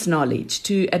advance knowledge,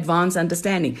 to advance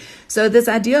understanding? So this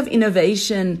idea of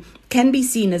innovation can be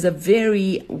seen as a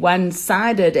very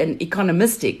one-sided and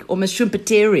economistic, almost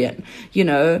Schumpeterian,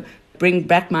 bring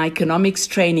back my economics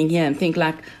training here and think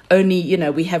like only,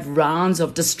 we have rounds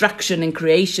of destruction and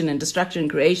creation, and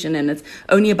it's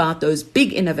only about those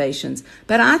big innovations.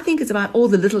 But I think it's about all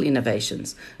the little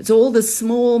innovations. It's all the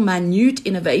small, minute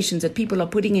innovations that people are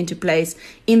putting into place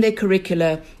in their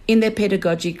curricula, in their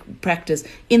pedagogic practice,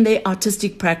 in their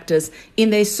artistic practice,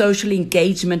 in their social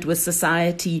engagement with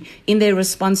society, in their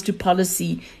response to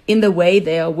policy, in the way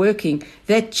they are working,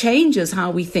 that changes how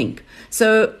we think.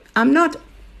 So I'm not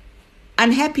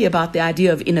unhappy about the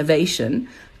idea of innovation.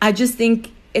 I just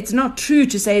think it's not true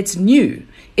to say it's new.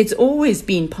 It's always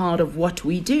been part of what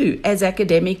we do as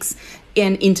academics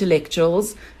and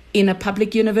intellectuals in a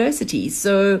public university.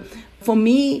 So for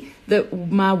me,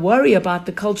 my worry about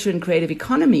the culture and creative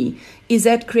economy is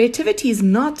that creativity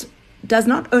does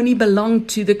not only belong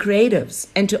to the creatives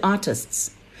and to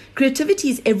artists.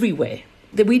 Creativity is everywhere.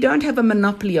 That we don't have a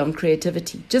monopoly on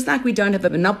creativity, just like we don't have a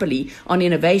monopoly on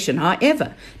innovation.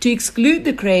 However, to exclude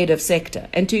the creative sector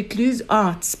and to exclude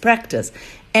arts practice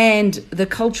and the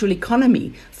cultural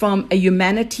economy from a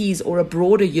humanities or a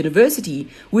broader university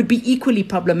would be equally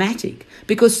problematic,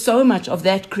 because so much of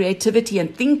that creativity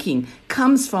and thinking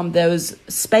comes from those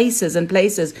spaces and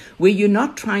places where you're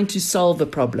not trying to solve a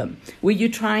problem, where you're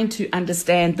trying to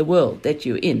understand the world that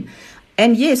you're in.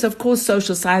 And yes, of course,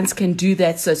 social science can do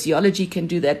that, sociology can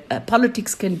do that,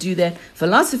 politics can do that,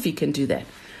 philosophy can do that.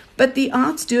 But the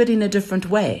arts do it in a different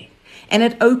way. And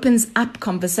it opens up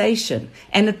conversation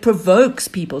and it provokes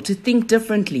people to think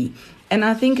differently. And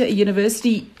I think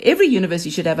every university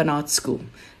should have an arts school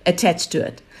attached to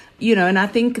it. And I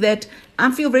think that I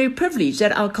feel very privileged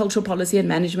that our cultural policy and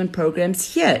management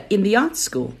programs here in the arts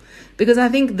school, because I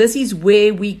think this is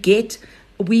where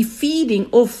we're feeding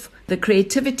off the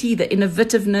creativity, the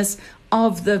innovativeness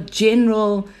of the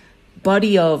general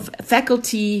body of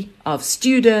faculty, of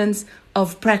students,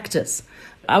 of practice.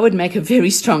 I would make a very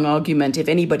strong argument if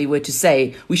anybody were to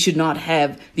say we should not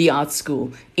have the art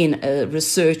school in a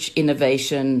research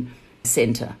innovation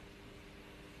center.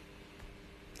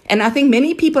 And I think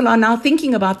many people are now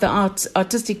thinking about the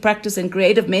artistic practice and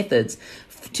creative methods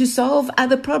to solve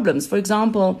other problems. For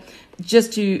example,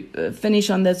 just to finish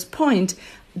on this point,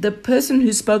 the person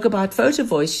who spoke about Photo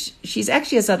Voice, she's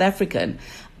actually a South African,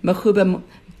 Makhuba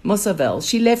Mosavelle.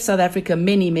 She left South Africa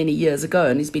many, many years ago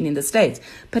and has been in the States.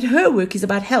 But her work is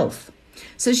about health.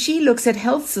 So she looks at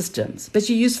health systems, but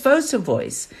she used Photo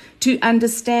Voice to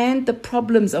understand the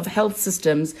problems of health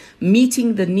systems,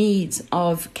 meeting the needs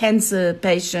of cancer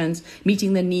patients,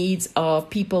 meeting the needs of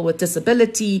people with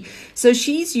disability. So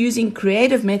she's using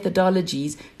creative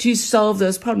methodologies to solve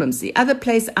those problems. The other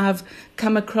place I've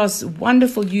come across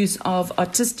wonderful use of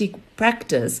artistic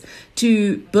practice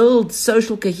to build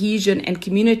social cohesion and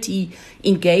community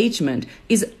engagement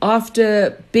is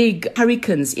after big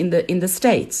hurricanes in the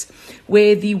States,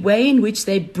 where the way in which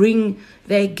they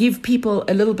give people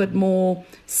a little bit more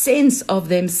sense of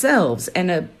themselves and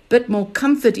a bit more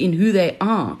comfort in who they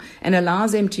are and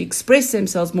allows them to express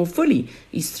themselves more fully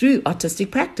is through artistic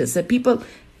practice. So people,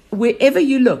 wherever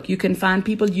you look, you can find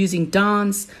people using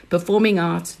dance, performing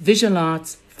arts, visual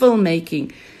arts,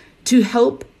 filmmaking to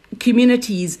help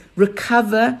communities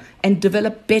recover and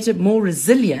develop better, more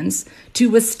resilience to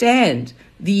withstand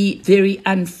the very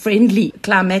unfriendly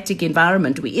climatic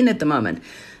environment we're in at the moment.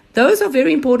 Those are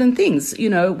very important things. You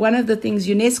know, one of the things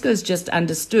UNESCO's just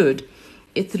understood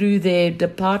through their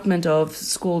department of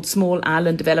called Small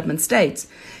Island Development States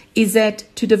is that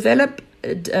to develop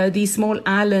these small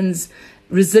islands'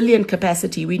 resilient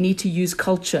capacity, we need to use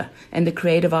culture and the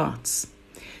creative arts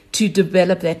to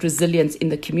develop that resilience in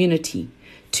the community,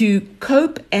 to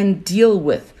cope and deal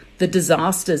with the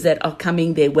disasters that are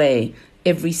coming their way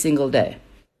every single day.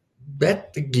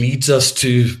 That leads us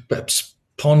to perhaps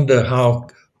ponder how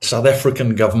South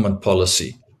African government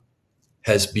policy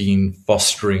has been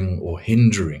fostering or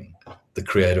hindering the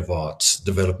creative arts,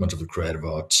 development of the creative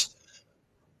arts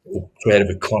or creative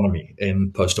economy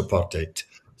in post-apartheid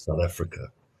South Africa.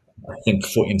 I think,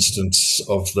 for instance,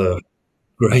 of the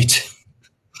great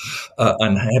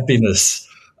unhappiness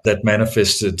that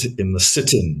manifested in the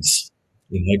sit-ins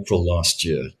in April last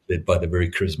year, led by the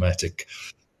very charismatic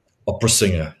opera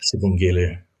singer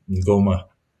Sibongile Ngoma,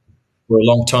 for a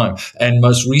long time. And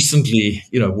most recently,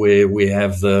 where we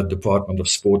have the Department of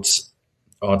Sports,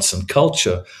 Arts and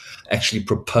Culture actually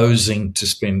proposing to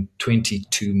spend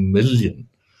 22 million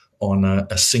on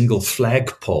a single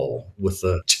flagpole with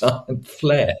a giant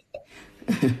flag.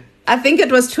 I think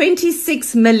it was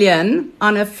 26 million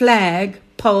on a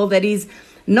flagpole that is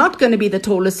not going to be the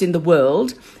tallest in the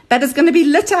world, but it's going to be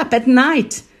lit up at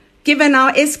night, given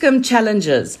our Eskom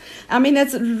challenges. I mean,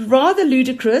 it's rather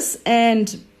ludicrous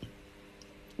and,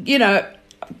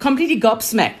 completely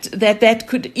gobsmacked that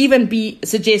could even be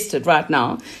suggested right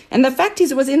now. And the fact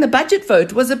is, it was in the budget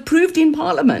vote, was approved in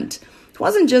Parliament. It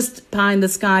wasn't just pie in the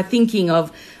sky thinking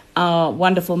of our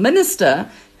wonderful minister.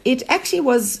 It actually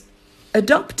was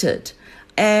adopted.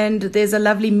 And there's a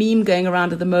lovely meme going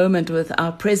around at the moment with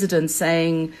our president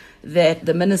saying that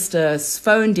the minister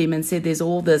phoned him and said there's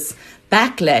all this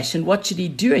backlash and what should he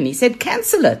do? And he said,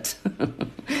 cancel it.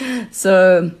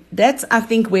 So that's, I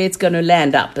think, where it's going to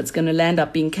land up. It's going to land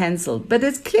up being cancelled. But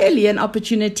it's clearly an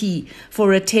opportunity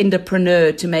for a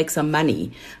tenderpreneur to make some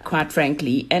money, quite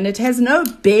frankly. And it has no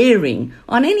bearing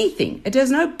on anything. It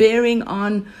has no bearing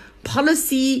on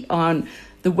policy, on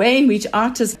the way in which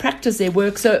artists practice their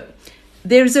work. So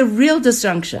there is a real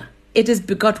disjuncture. It has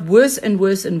got worse and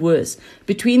worse and worse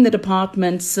between the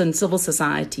departments and civil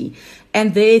society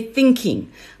and their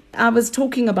thinking. I was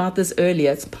talking about this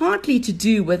earlier. It's partly to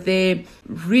do with their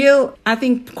real, I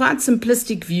think, quite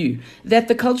simplistic view that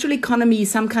the cultural economy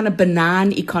is some kind of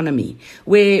benign economy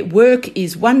where work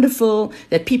is wonderful,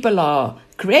 that people are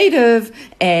creative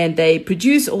and they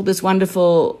produce all this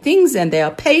wonderful things and they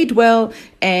are paid well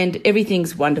and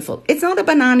everything's wonderful. It's not a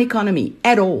banana economy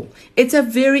at all. It's a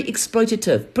very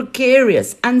exploitative,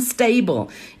 precarious,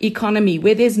 unstable economy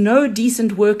where there's no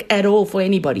decent work at all for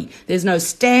anybody. There's no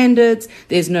standards,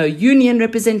 there's no union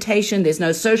representation, there's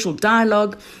no social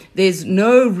dialogue, there's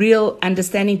no real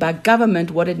understanding by government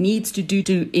what it needs to do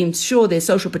to ensure there's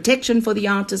social protection for the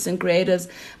artists and creators.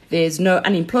 There's no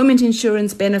unemployment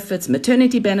insurance benefits,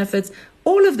 maternity benefits.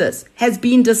 All of this has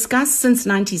been discussed since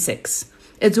 96.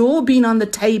 It's all been on the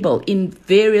table in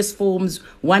various forms,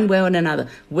 one way or another,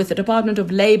 with the Department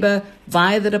of Labour,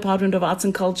 via the Department of Arts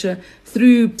and Culture,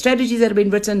 through strategies that have been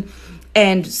written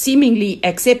and seemingly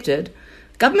accepted.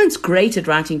 Government's great at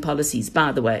writing policies,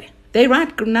 by the way. They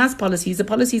write nice policies. The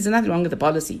policies, there's nothing wrong with the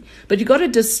policy. But you got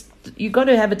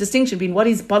to have a distinction between what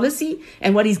is policy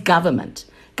and what is government.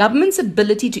 Government's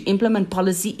ability to implement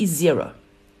policy is zero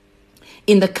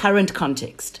in the current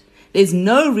context. There's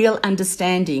no real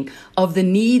understanding of the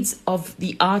needs of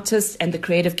the artists and the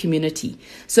creative community.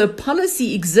 So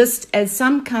policy exists as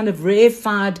some kind of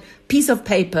rarefied piece of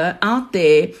paper out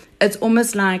there. It's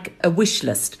almost like a wish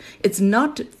list. It's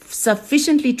not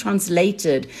sufficiently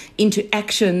translated into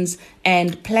actions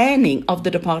and planning of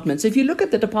the department. So if you look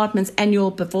at the department's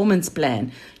annual performance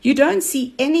plan, you don't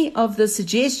see any of the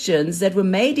suggestions that were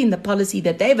made in the policy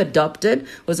that they've adopted,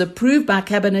 was approved by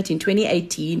Cabinet in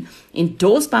 2018,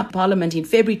 endorsed by Parliament in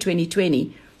February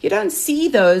 2020. You don't see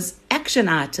those action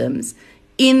items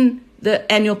in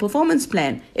the annual performance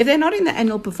plan. If they're not in the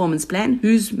annual performance plan,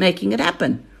 who's making it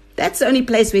happen? That's the only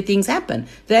place where things happen.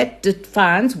 That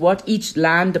defines what each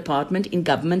line department in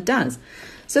government does.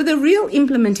 So the real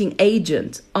implementing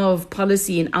agent of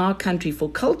policy in our country for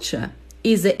culture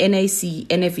is the NAC,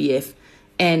 NFEF,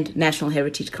 and National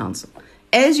Heritage Council.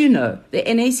 As you know, the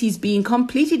NAC is being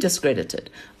completely discredited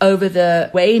over the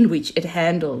way in which it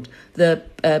handled the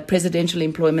presidential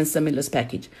employment stimulus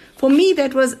package. For me,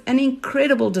 that was an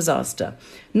incredible disaster,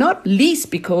 not least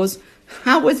because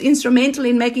I was instrumental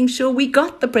in making sure we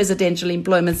got the presidential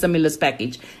employment stimulus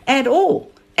package at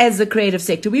all as the creative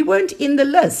sector. We weren't in the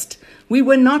list. We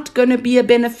were not going to be a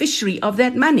beneficiary of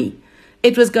that money.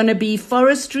 It was going to be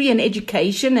forestry and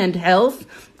education and health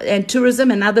and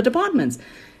tourism and other departments.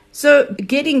 So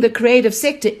getting the creative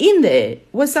sector in there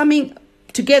was something,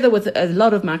 together with a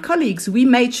lot of my colleagues, we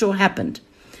made sure happened.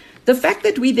 The fact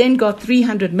that we then got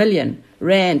 300 million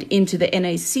rand into the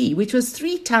NAC, which was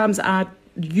 3 times our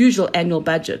usual annual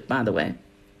budget, by the way,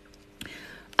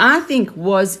 I think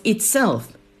was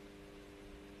itself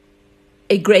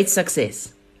a great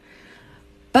success.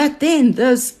 But then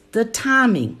the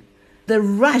timing, the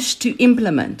rush to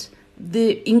implement,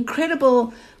 the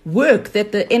incredible work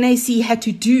that the NAC had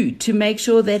to do to make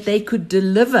sure that they could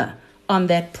deliver on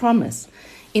that promise.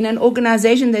 In an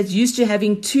organization that's used to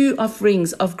having 2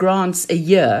 offerings of grants a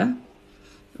year,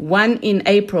 one in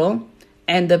April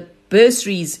and the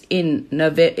bursaries in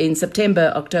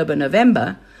September, October,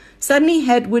 November, suddenly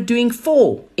were doing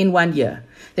 4 in 1 year.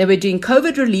 They were doing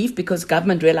COVID relief because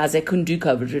government realized they couldn't do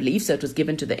COVID relief, so it was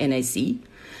given to the NAC.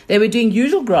 They were doing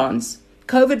usual grants,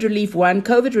 COVID relief 1,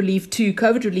 COVID relief 2,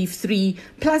 COVID relief 3,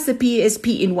 plus a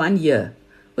PSP in 1 year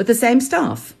with the same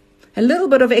staff. A little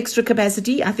bit of extra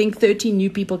capacity. I think 13 new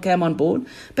people came on board.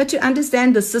 But to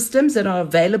understand the systems that are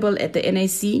available at the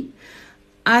NAC,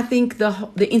 I think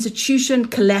the institution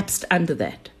collapsed under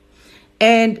that.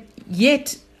 And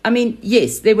yet,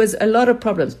 yes, there was a lot of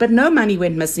problems, but no money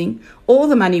went missing. All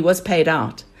the money was paid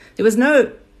out. There was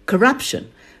no corruption,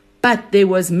 but there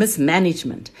was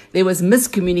mismanagement. There was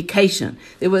miscommunication.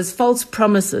 There was false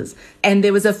promises. And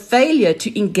there was a failure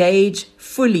to engage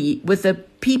fully with the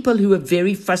people who were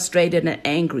very frustrated and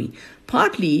angry.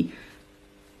 Partly,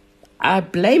 I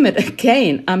blame it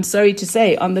again, I'm sorry to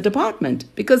say, on the department,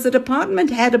 because the department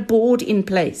had a board in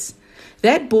place.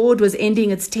 That board was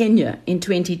ending its tenure in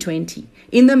 2020,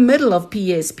 in the middle of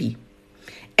PSP.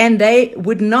 And they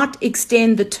would not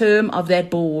extend the term of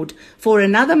that board for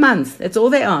another month. That's all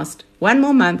they asked. 1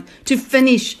 more month to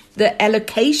finish the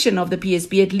allocation of the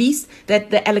PSP, at least that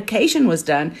the allocation was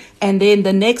done. And then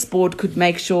the next board could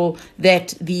make sure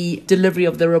that the delivery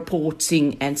of the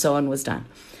reporting and so on was done.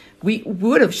 We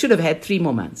should have had 3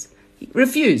 more months.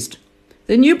 Refused.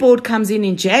 The new board comes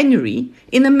in January,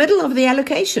 in the middle of the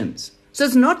allocations. So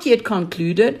it's not yet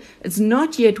concluded. It's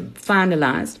not yet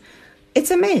finalized.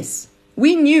 It's a mess.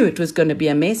 We knew it was going to be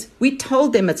a mess. We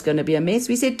told them it's going to be a mess.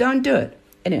 We said, don't do it.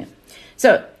 Anyway,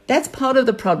 so that's part of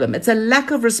the problem. It's a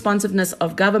lack of responsiveness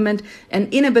of government, an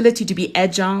inability to be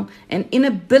agile, an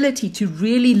inability to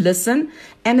really listen.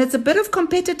 And it's a bit of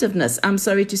competitiveness, I'm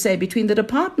sorry to say, between the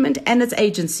department and its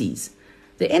agencies.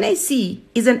 The NAC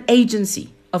is an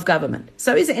agency of government.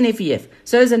 So is the NFEF.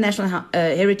 So is the National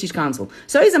Heritage Council.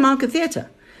 So is the Market Theatre.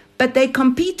 But they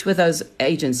compete with those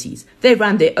agencies. They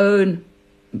run their own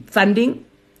funding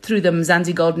through the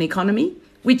Mzansi Golden Economy,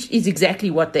 which is exactly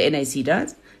what the NAC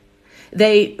does.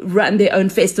 They run their own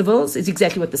festivals. It's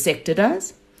exactly what the sector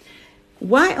does.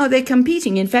 Why are they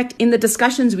competing? In fact, in the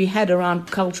discussions we had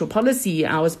around cultural policy,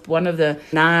 I was one of the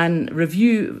 9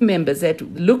 review members that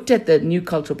looked at the new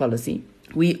cultural policy.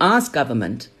 We asked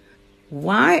government,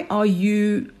 why are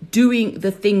you doing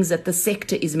the things that the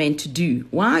sector is meant to do?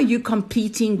 Why are you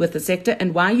competing with the sector,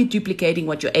 and why are you duplicating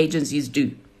what your agencies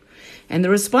do? And the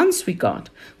response we got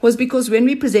was because when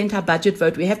we present our budget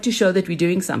vote, we have to show that we're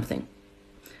doing something.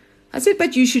 I said,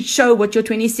 but you should show what your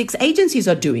 26 agencies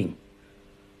are doing.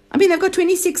 They've got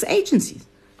 26 agencies.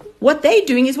 What they're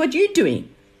doing is what you're doing.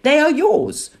 They are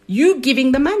yours. You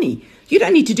giving the money. You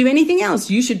don't need to do anything else.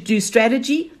 You should do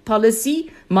strategy,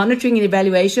 policy, monitoring and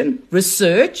evaluation,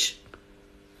 research.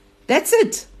 That's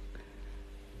it.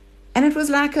 And it was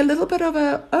like a little bit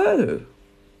of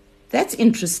that's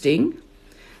interesting.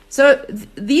 So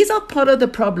these are part of the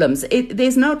problems.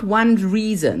 There's not one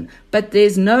reason, but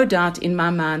there's no doubt in my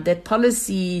mind that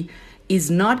policy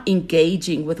is not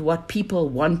engaging with what people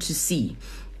want to see.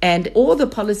 And all the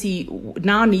policy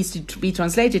now needs to be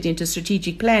translated into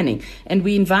strategic planning. And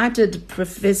we invited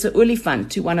Professor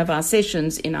Olifant to one of our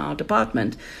sessions in our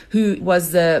department, who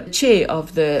was the chair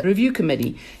of the review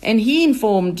committee. And he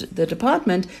informed the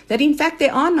department that, in fact,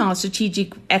 there are now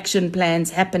strategic action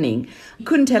plans happening. He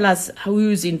couldn't tell us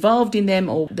who's involved in them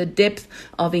or the depth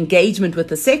of engagement with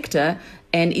the sector,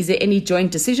 and is there any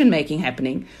joint decision-making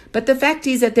happening. But the fact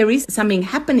is that there is something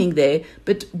happening there,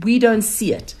 but we don't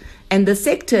see it. And the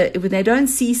sector, when they don't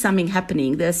see something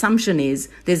happening, the assumption is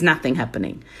there's nothing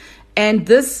happening. And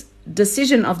this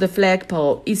decision of the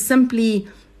flagpole is simply,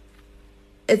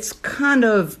 it's kind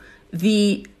of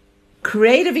the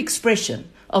creative expression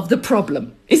of the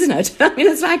problem, isn't it?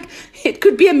 It's like, it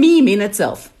could be a meme in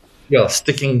itself.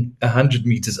 sticking 100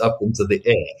 meters up into the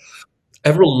air.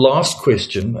 Avril, last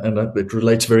question, and it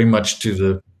relates very much to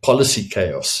the policy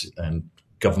chaos and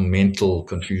governmental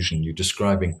confusion you're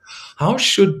describing. How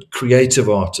should creative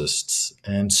artists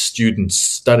and students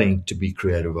studying to be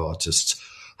creative artists,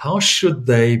 how should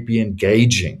they be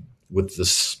engaging with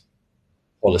this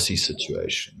policy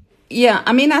situation? Yeah,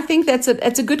 I mean, I think it's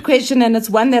a good question, and it's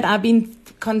one that I've been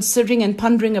considering and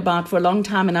pondering about for a long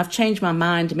time, and I've changed my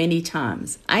mind many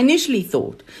times. I initially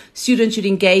thought students should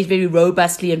engage very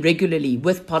robustly and regularly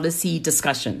with policy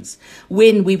discussions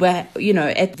when we were,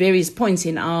 at various points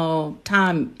in our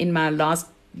time in my last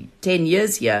 10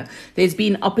 years here, there's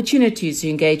been opportunities to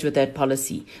engage with that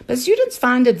policy. But students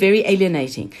find it very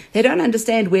alienating. They don't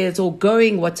understand where it's all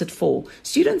going, what's it for.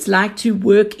 Students like to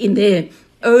work in their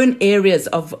own areas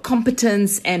of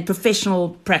competence and professional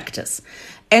practice.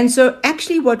 And so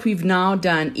actually what we've now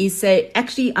done is say,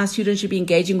 actually our students should be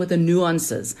engaging with the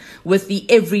nuances, with the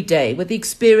everyday, with the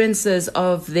experiences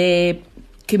of their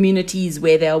communities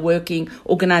where they are working,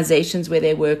 organizations where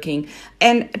they're working,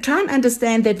 and try and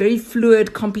understand that very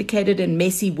fluid, complicated, and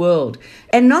messy world,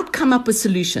 and not come up with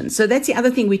solutions. So that's the other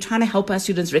thing we're trying to help our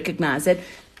students recognize, that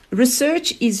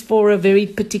research is for a very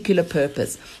particular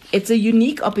purpose. It's a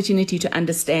unique opportunity to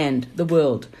understand the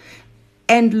world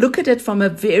and look at it from a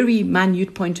very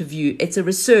minute point of view. It's a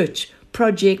research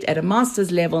project at a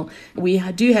master's level. We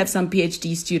do have some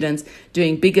PhD students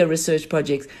doing bigger research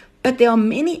projects, but there are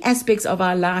many aspects of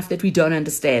our life that we don't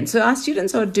understand. So our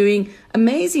students are doing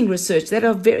amazing research that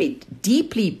are very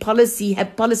deeply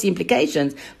have policy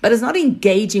implications, but is not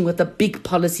engaging with a big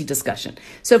policy discussion.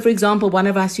 So, for example, one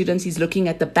of our students is looking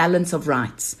at the balance of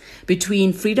rights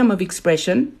between freedom of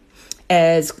expression,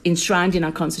 as enshrined in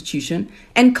our Constitution,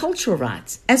 and cultural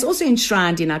rights, as also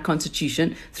enshrined in our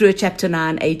Constitution through a Chapter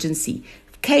 9 agency.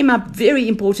 Came up very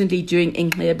importantly during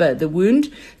Ingcebo, The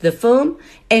Wound, the film,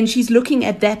 and she's looking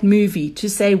at that movie to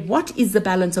say, what is the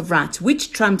balance of rights?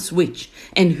 Which trumps which?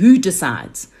 And who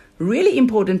decides? Really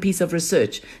important piece of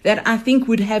research that I think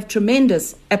would have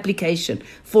tremendous application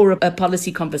for a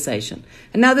policy conversation.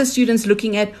 Another student's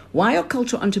looking at, why are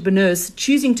cultural entrepreneurs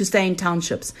choosing to stay in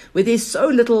townships where there's so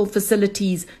little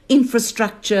facilities,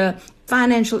 infrastructure,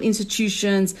 financial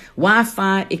institutions,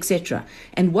 Wi-Fi, etc.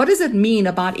 And what does it mean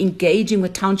about engaging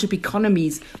with township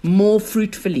economies more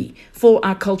fruitfully for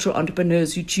our cultural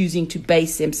entrepreneurs who are choosing to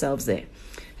base themselves there?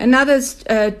 Another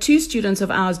two students of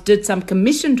ours did some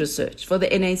commissioned research for the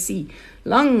NAC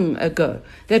long ago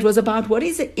that was about what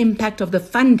is the impact of the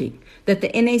funding that the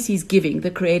NAC is giving the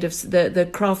creatives, the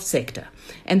craft sector.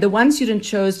 And the one student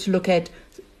chose to look at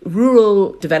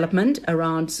rural development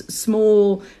around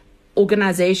small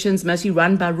organizations mostly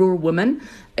run by rural women,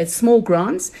 small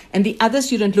grants, and the other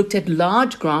student looked at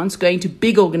large grants going to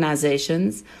big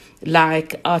organizations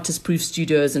like artist-proof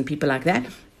studios and people like that,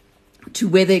 to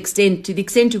the extent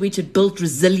to which it built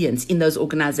resilience in those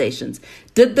organizations.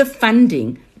 Did the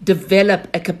funding develop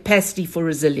a capacity for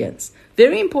resilience?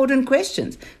 Very important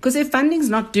questions, because if funding's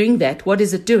not doing that, what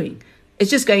is it doing?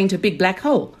 It's just going into a big black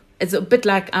hole. It's a bit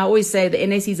like, I always say, the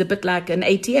NAC is a bit like an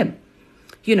ATM.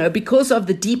 Because of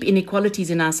the deep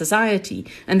inequalities in our society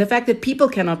and the fact that people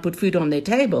cannot put food on their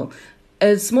table,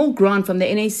 a small grant from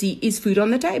the NAC is food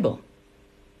on the table.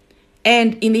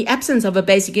 And in the absence of a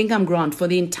basic income grant for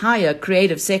the entire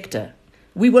creative sector,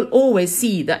 we will always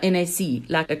see the NAC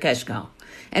like a cash cow,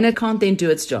 and it can't then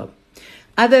do its job.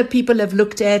 Other people have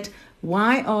looked at,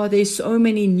 why are there so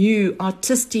many new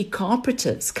artistic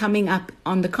cooperatives coming up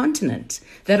on the continent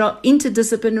that are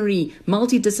interdisciplinary,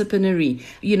 multidisciplinary,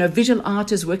 visual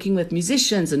artists working with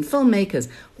musicians and filmmakers?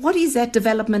 What is that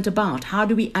development about? How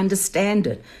do we understand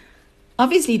it?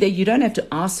 Obviously, you don't have to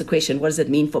ask the question, what does it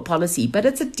mean for policy? But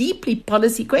it's a deeply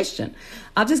policy question.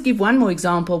 I'll just give one more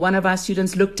example. One of our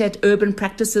students looked at urban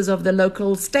practices of the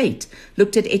local state,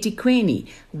 looked at eThekwini,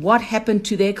 what happened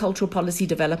to their cultural policy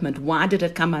development, why did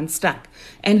it come unstuck,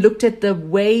 and looked at the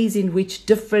ways in which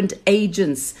different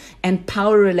agents and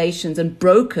power relations and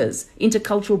brokers,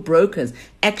 intercultural brokers,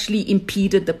 actually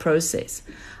impeded the process.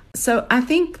 So I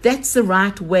think that's the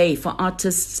right way for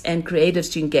artists and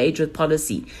creatives to engage with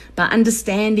policy, by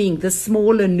understanding the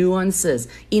smaller nuances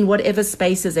in whatever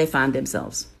spaces they find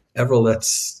themselves. Avril,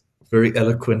 that's very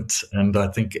eloquent and I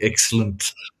think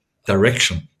excellent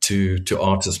direction to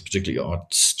artists, particularly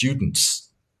art students,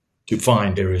 to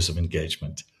find areas of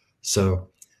engagement. So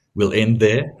we'll end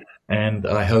there, and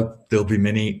I hope there'll be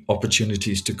many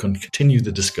opportunities to continue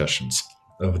the discussions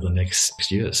over the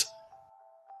next years.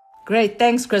 Great.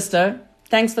 Thanks, Christo.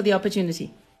 Thanks for the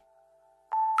opportunity.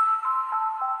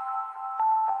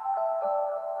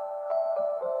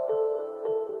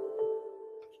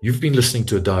 You've been listening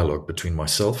to a dialogue between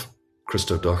myself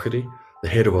Christo Doherty, the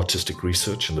head of artistic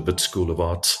research in the Wits School of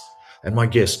Arts, and my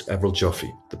guest, Avril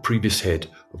Joffe, the previous head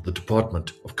of the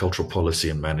Department of Cultural Policy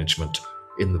and Management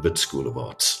in the Wits School of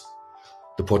Arts.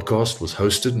 The podcast was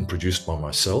hosted and produced by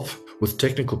myself, with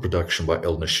technical production by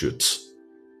Elna Schutz.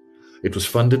 It was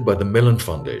funded by the Mellon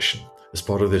Foundation as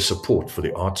part of their support for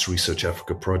the Arts Research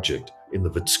Africa project in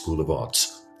the Wits School of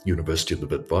Arts, University of the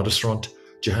Witwatersrand,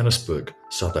 Johannesburg,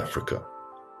 South Africa.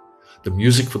 The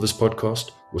music for this podcast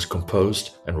was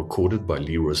composed and recorded by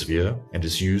Lee Rosvier and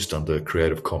is used under a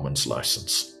Creative Commons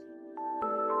license.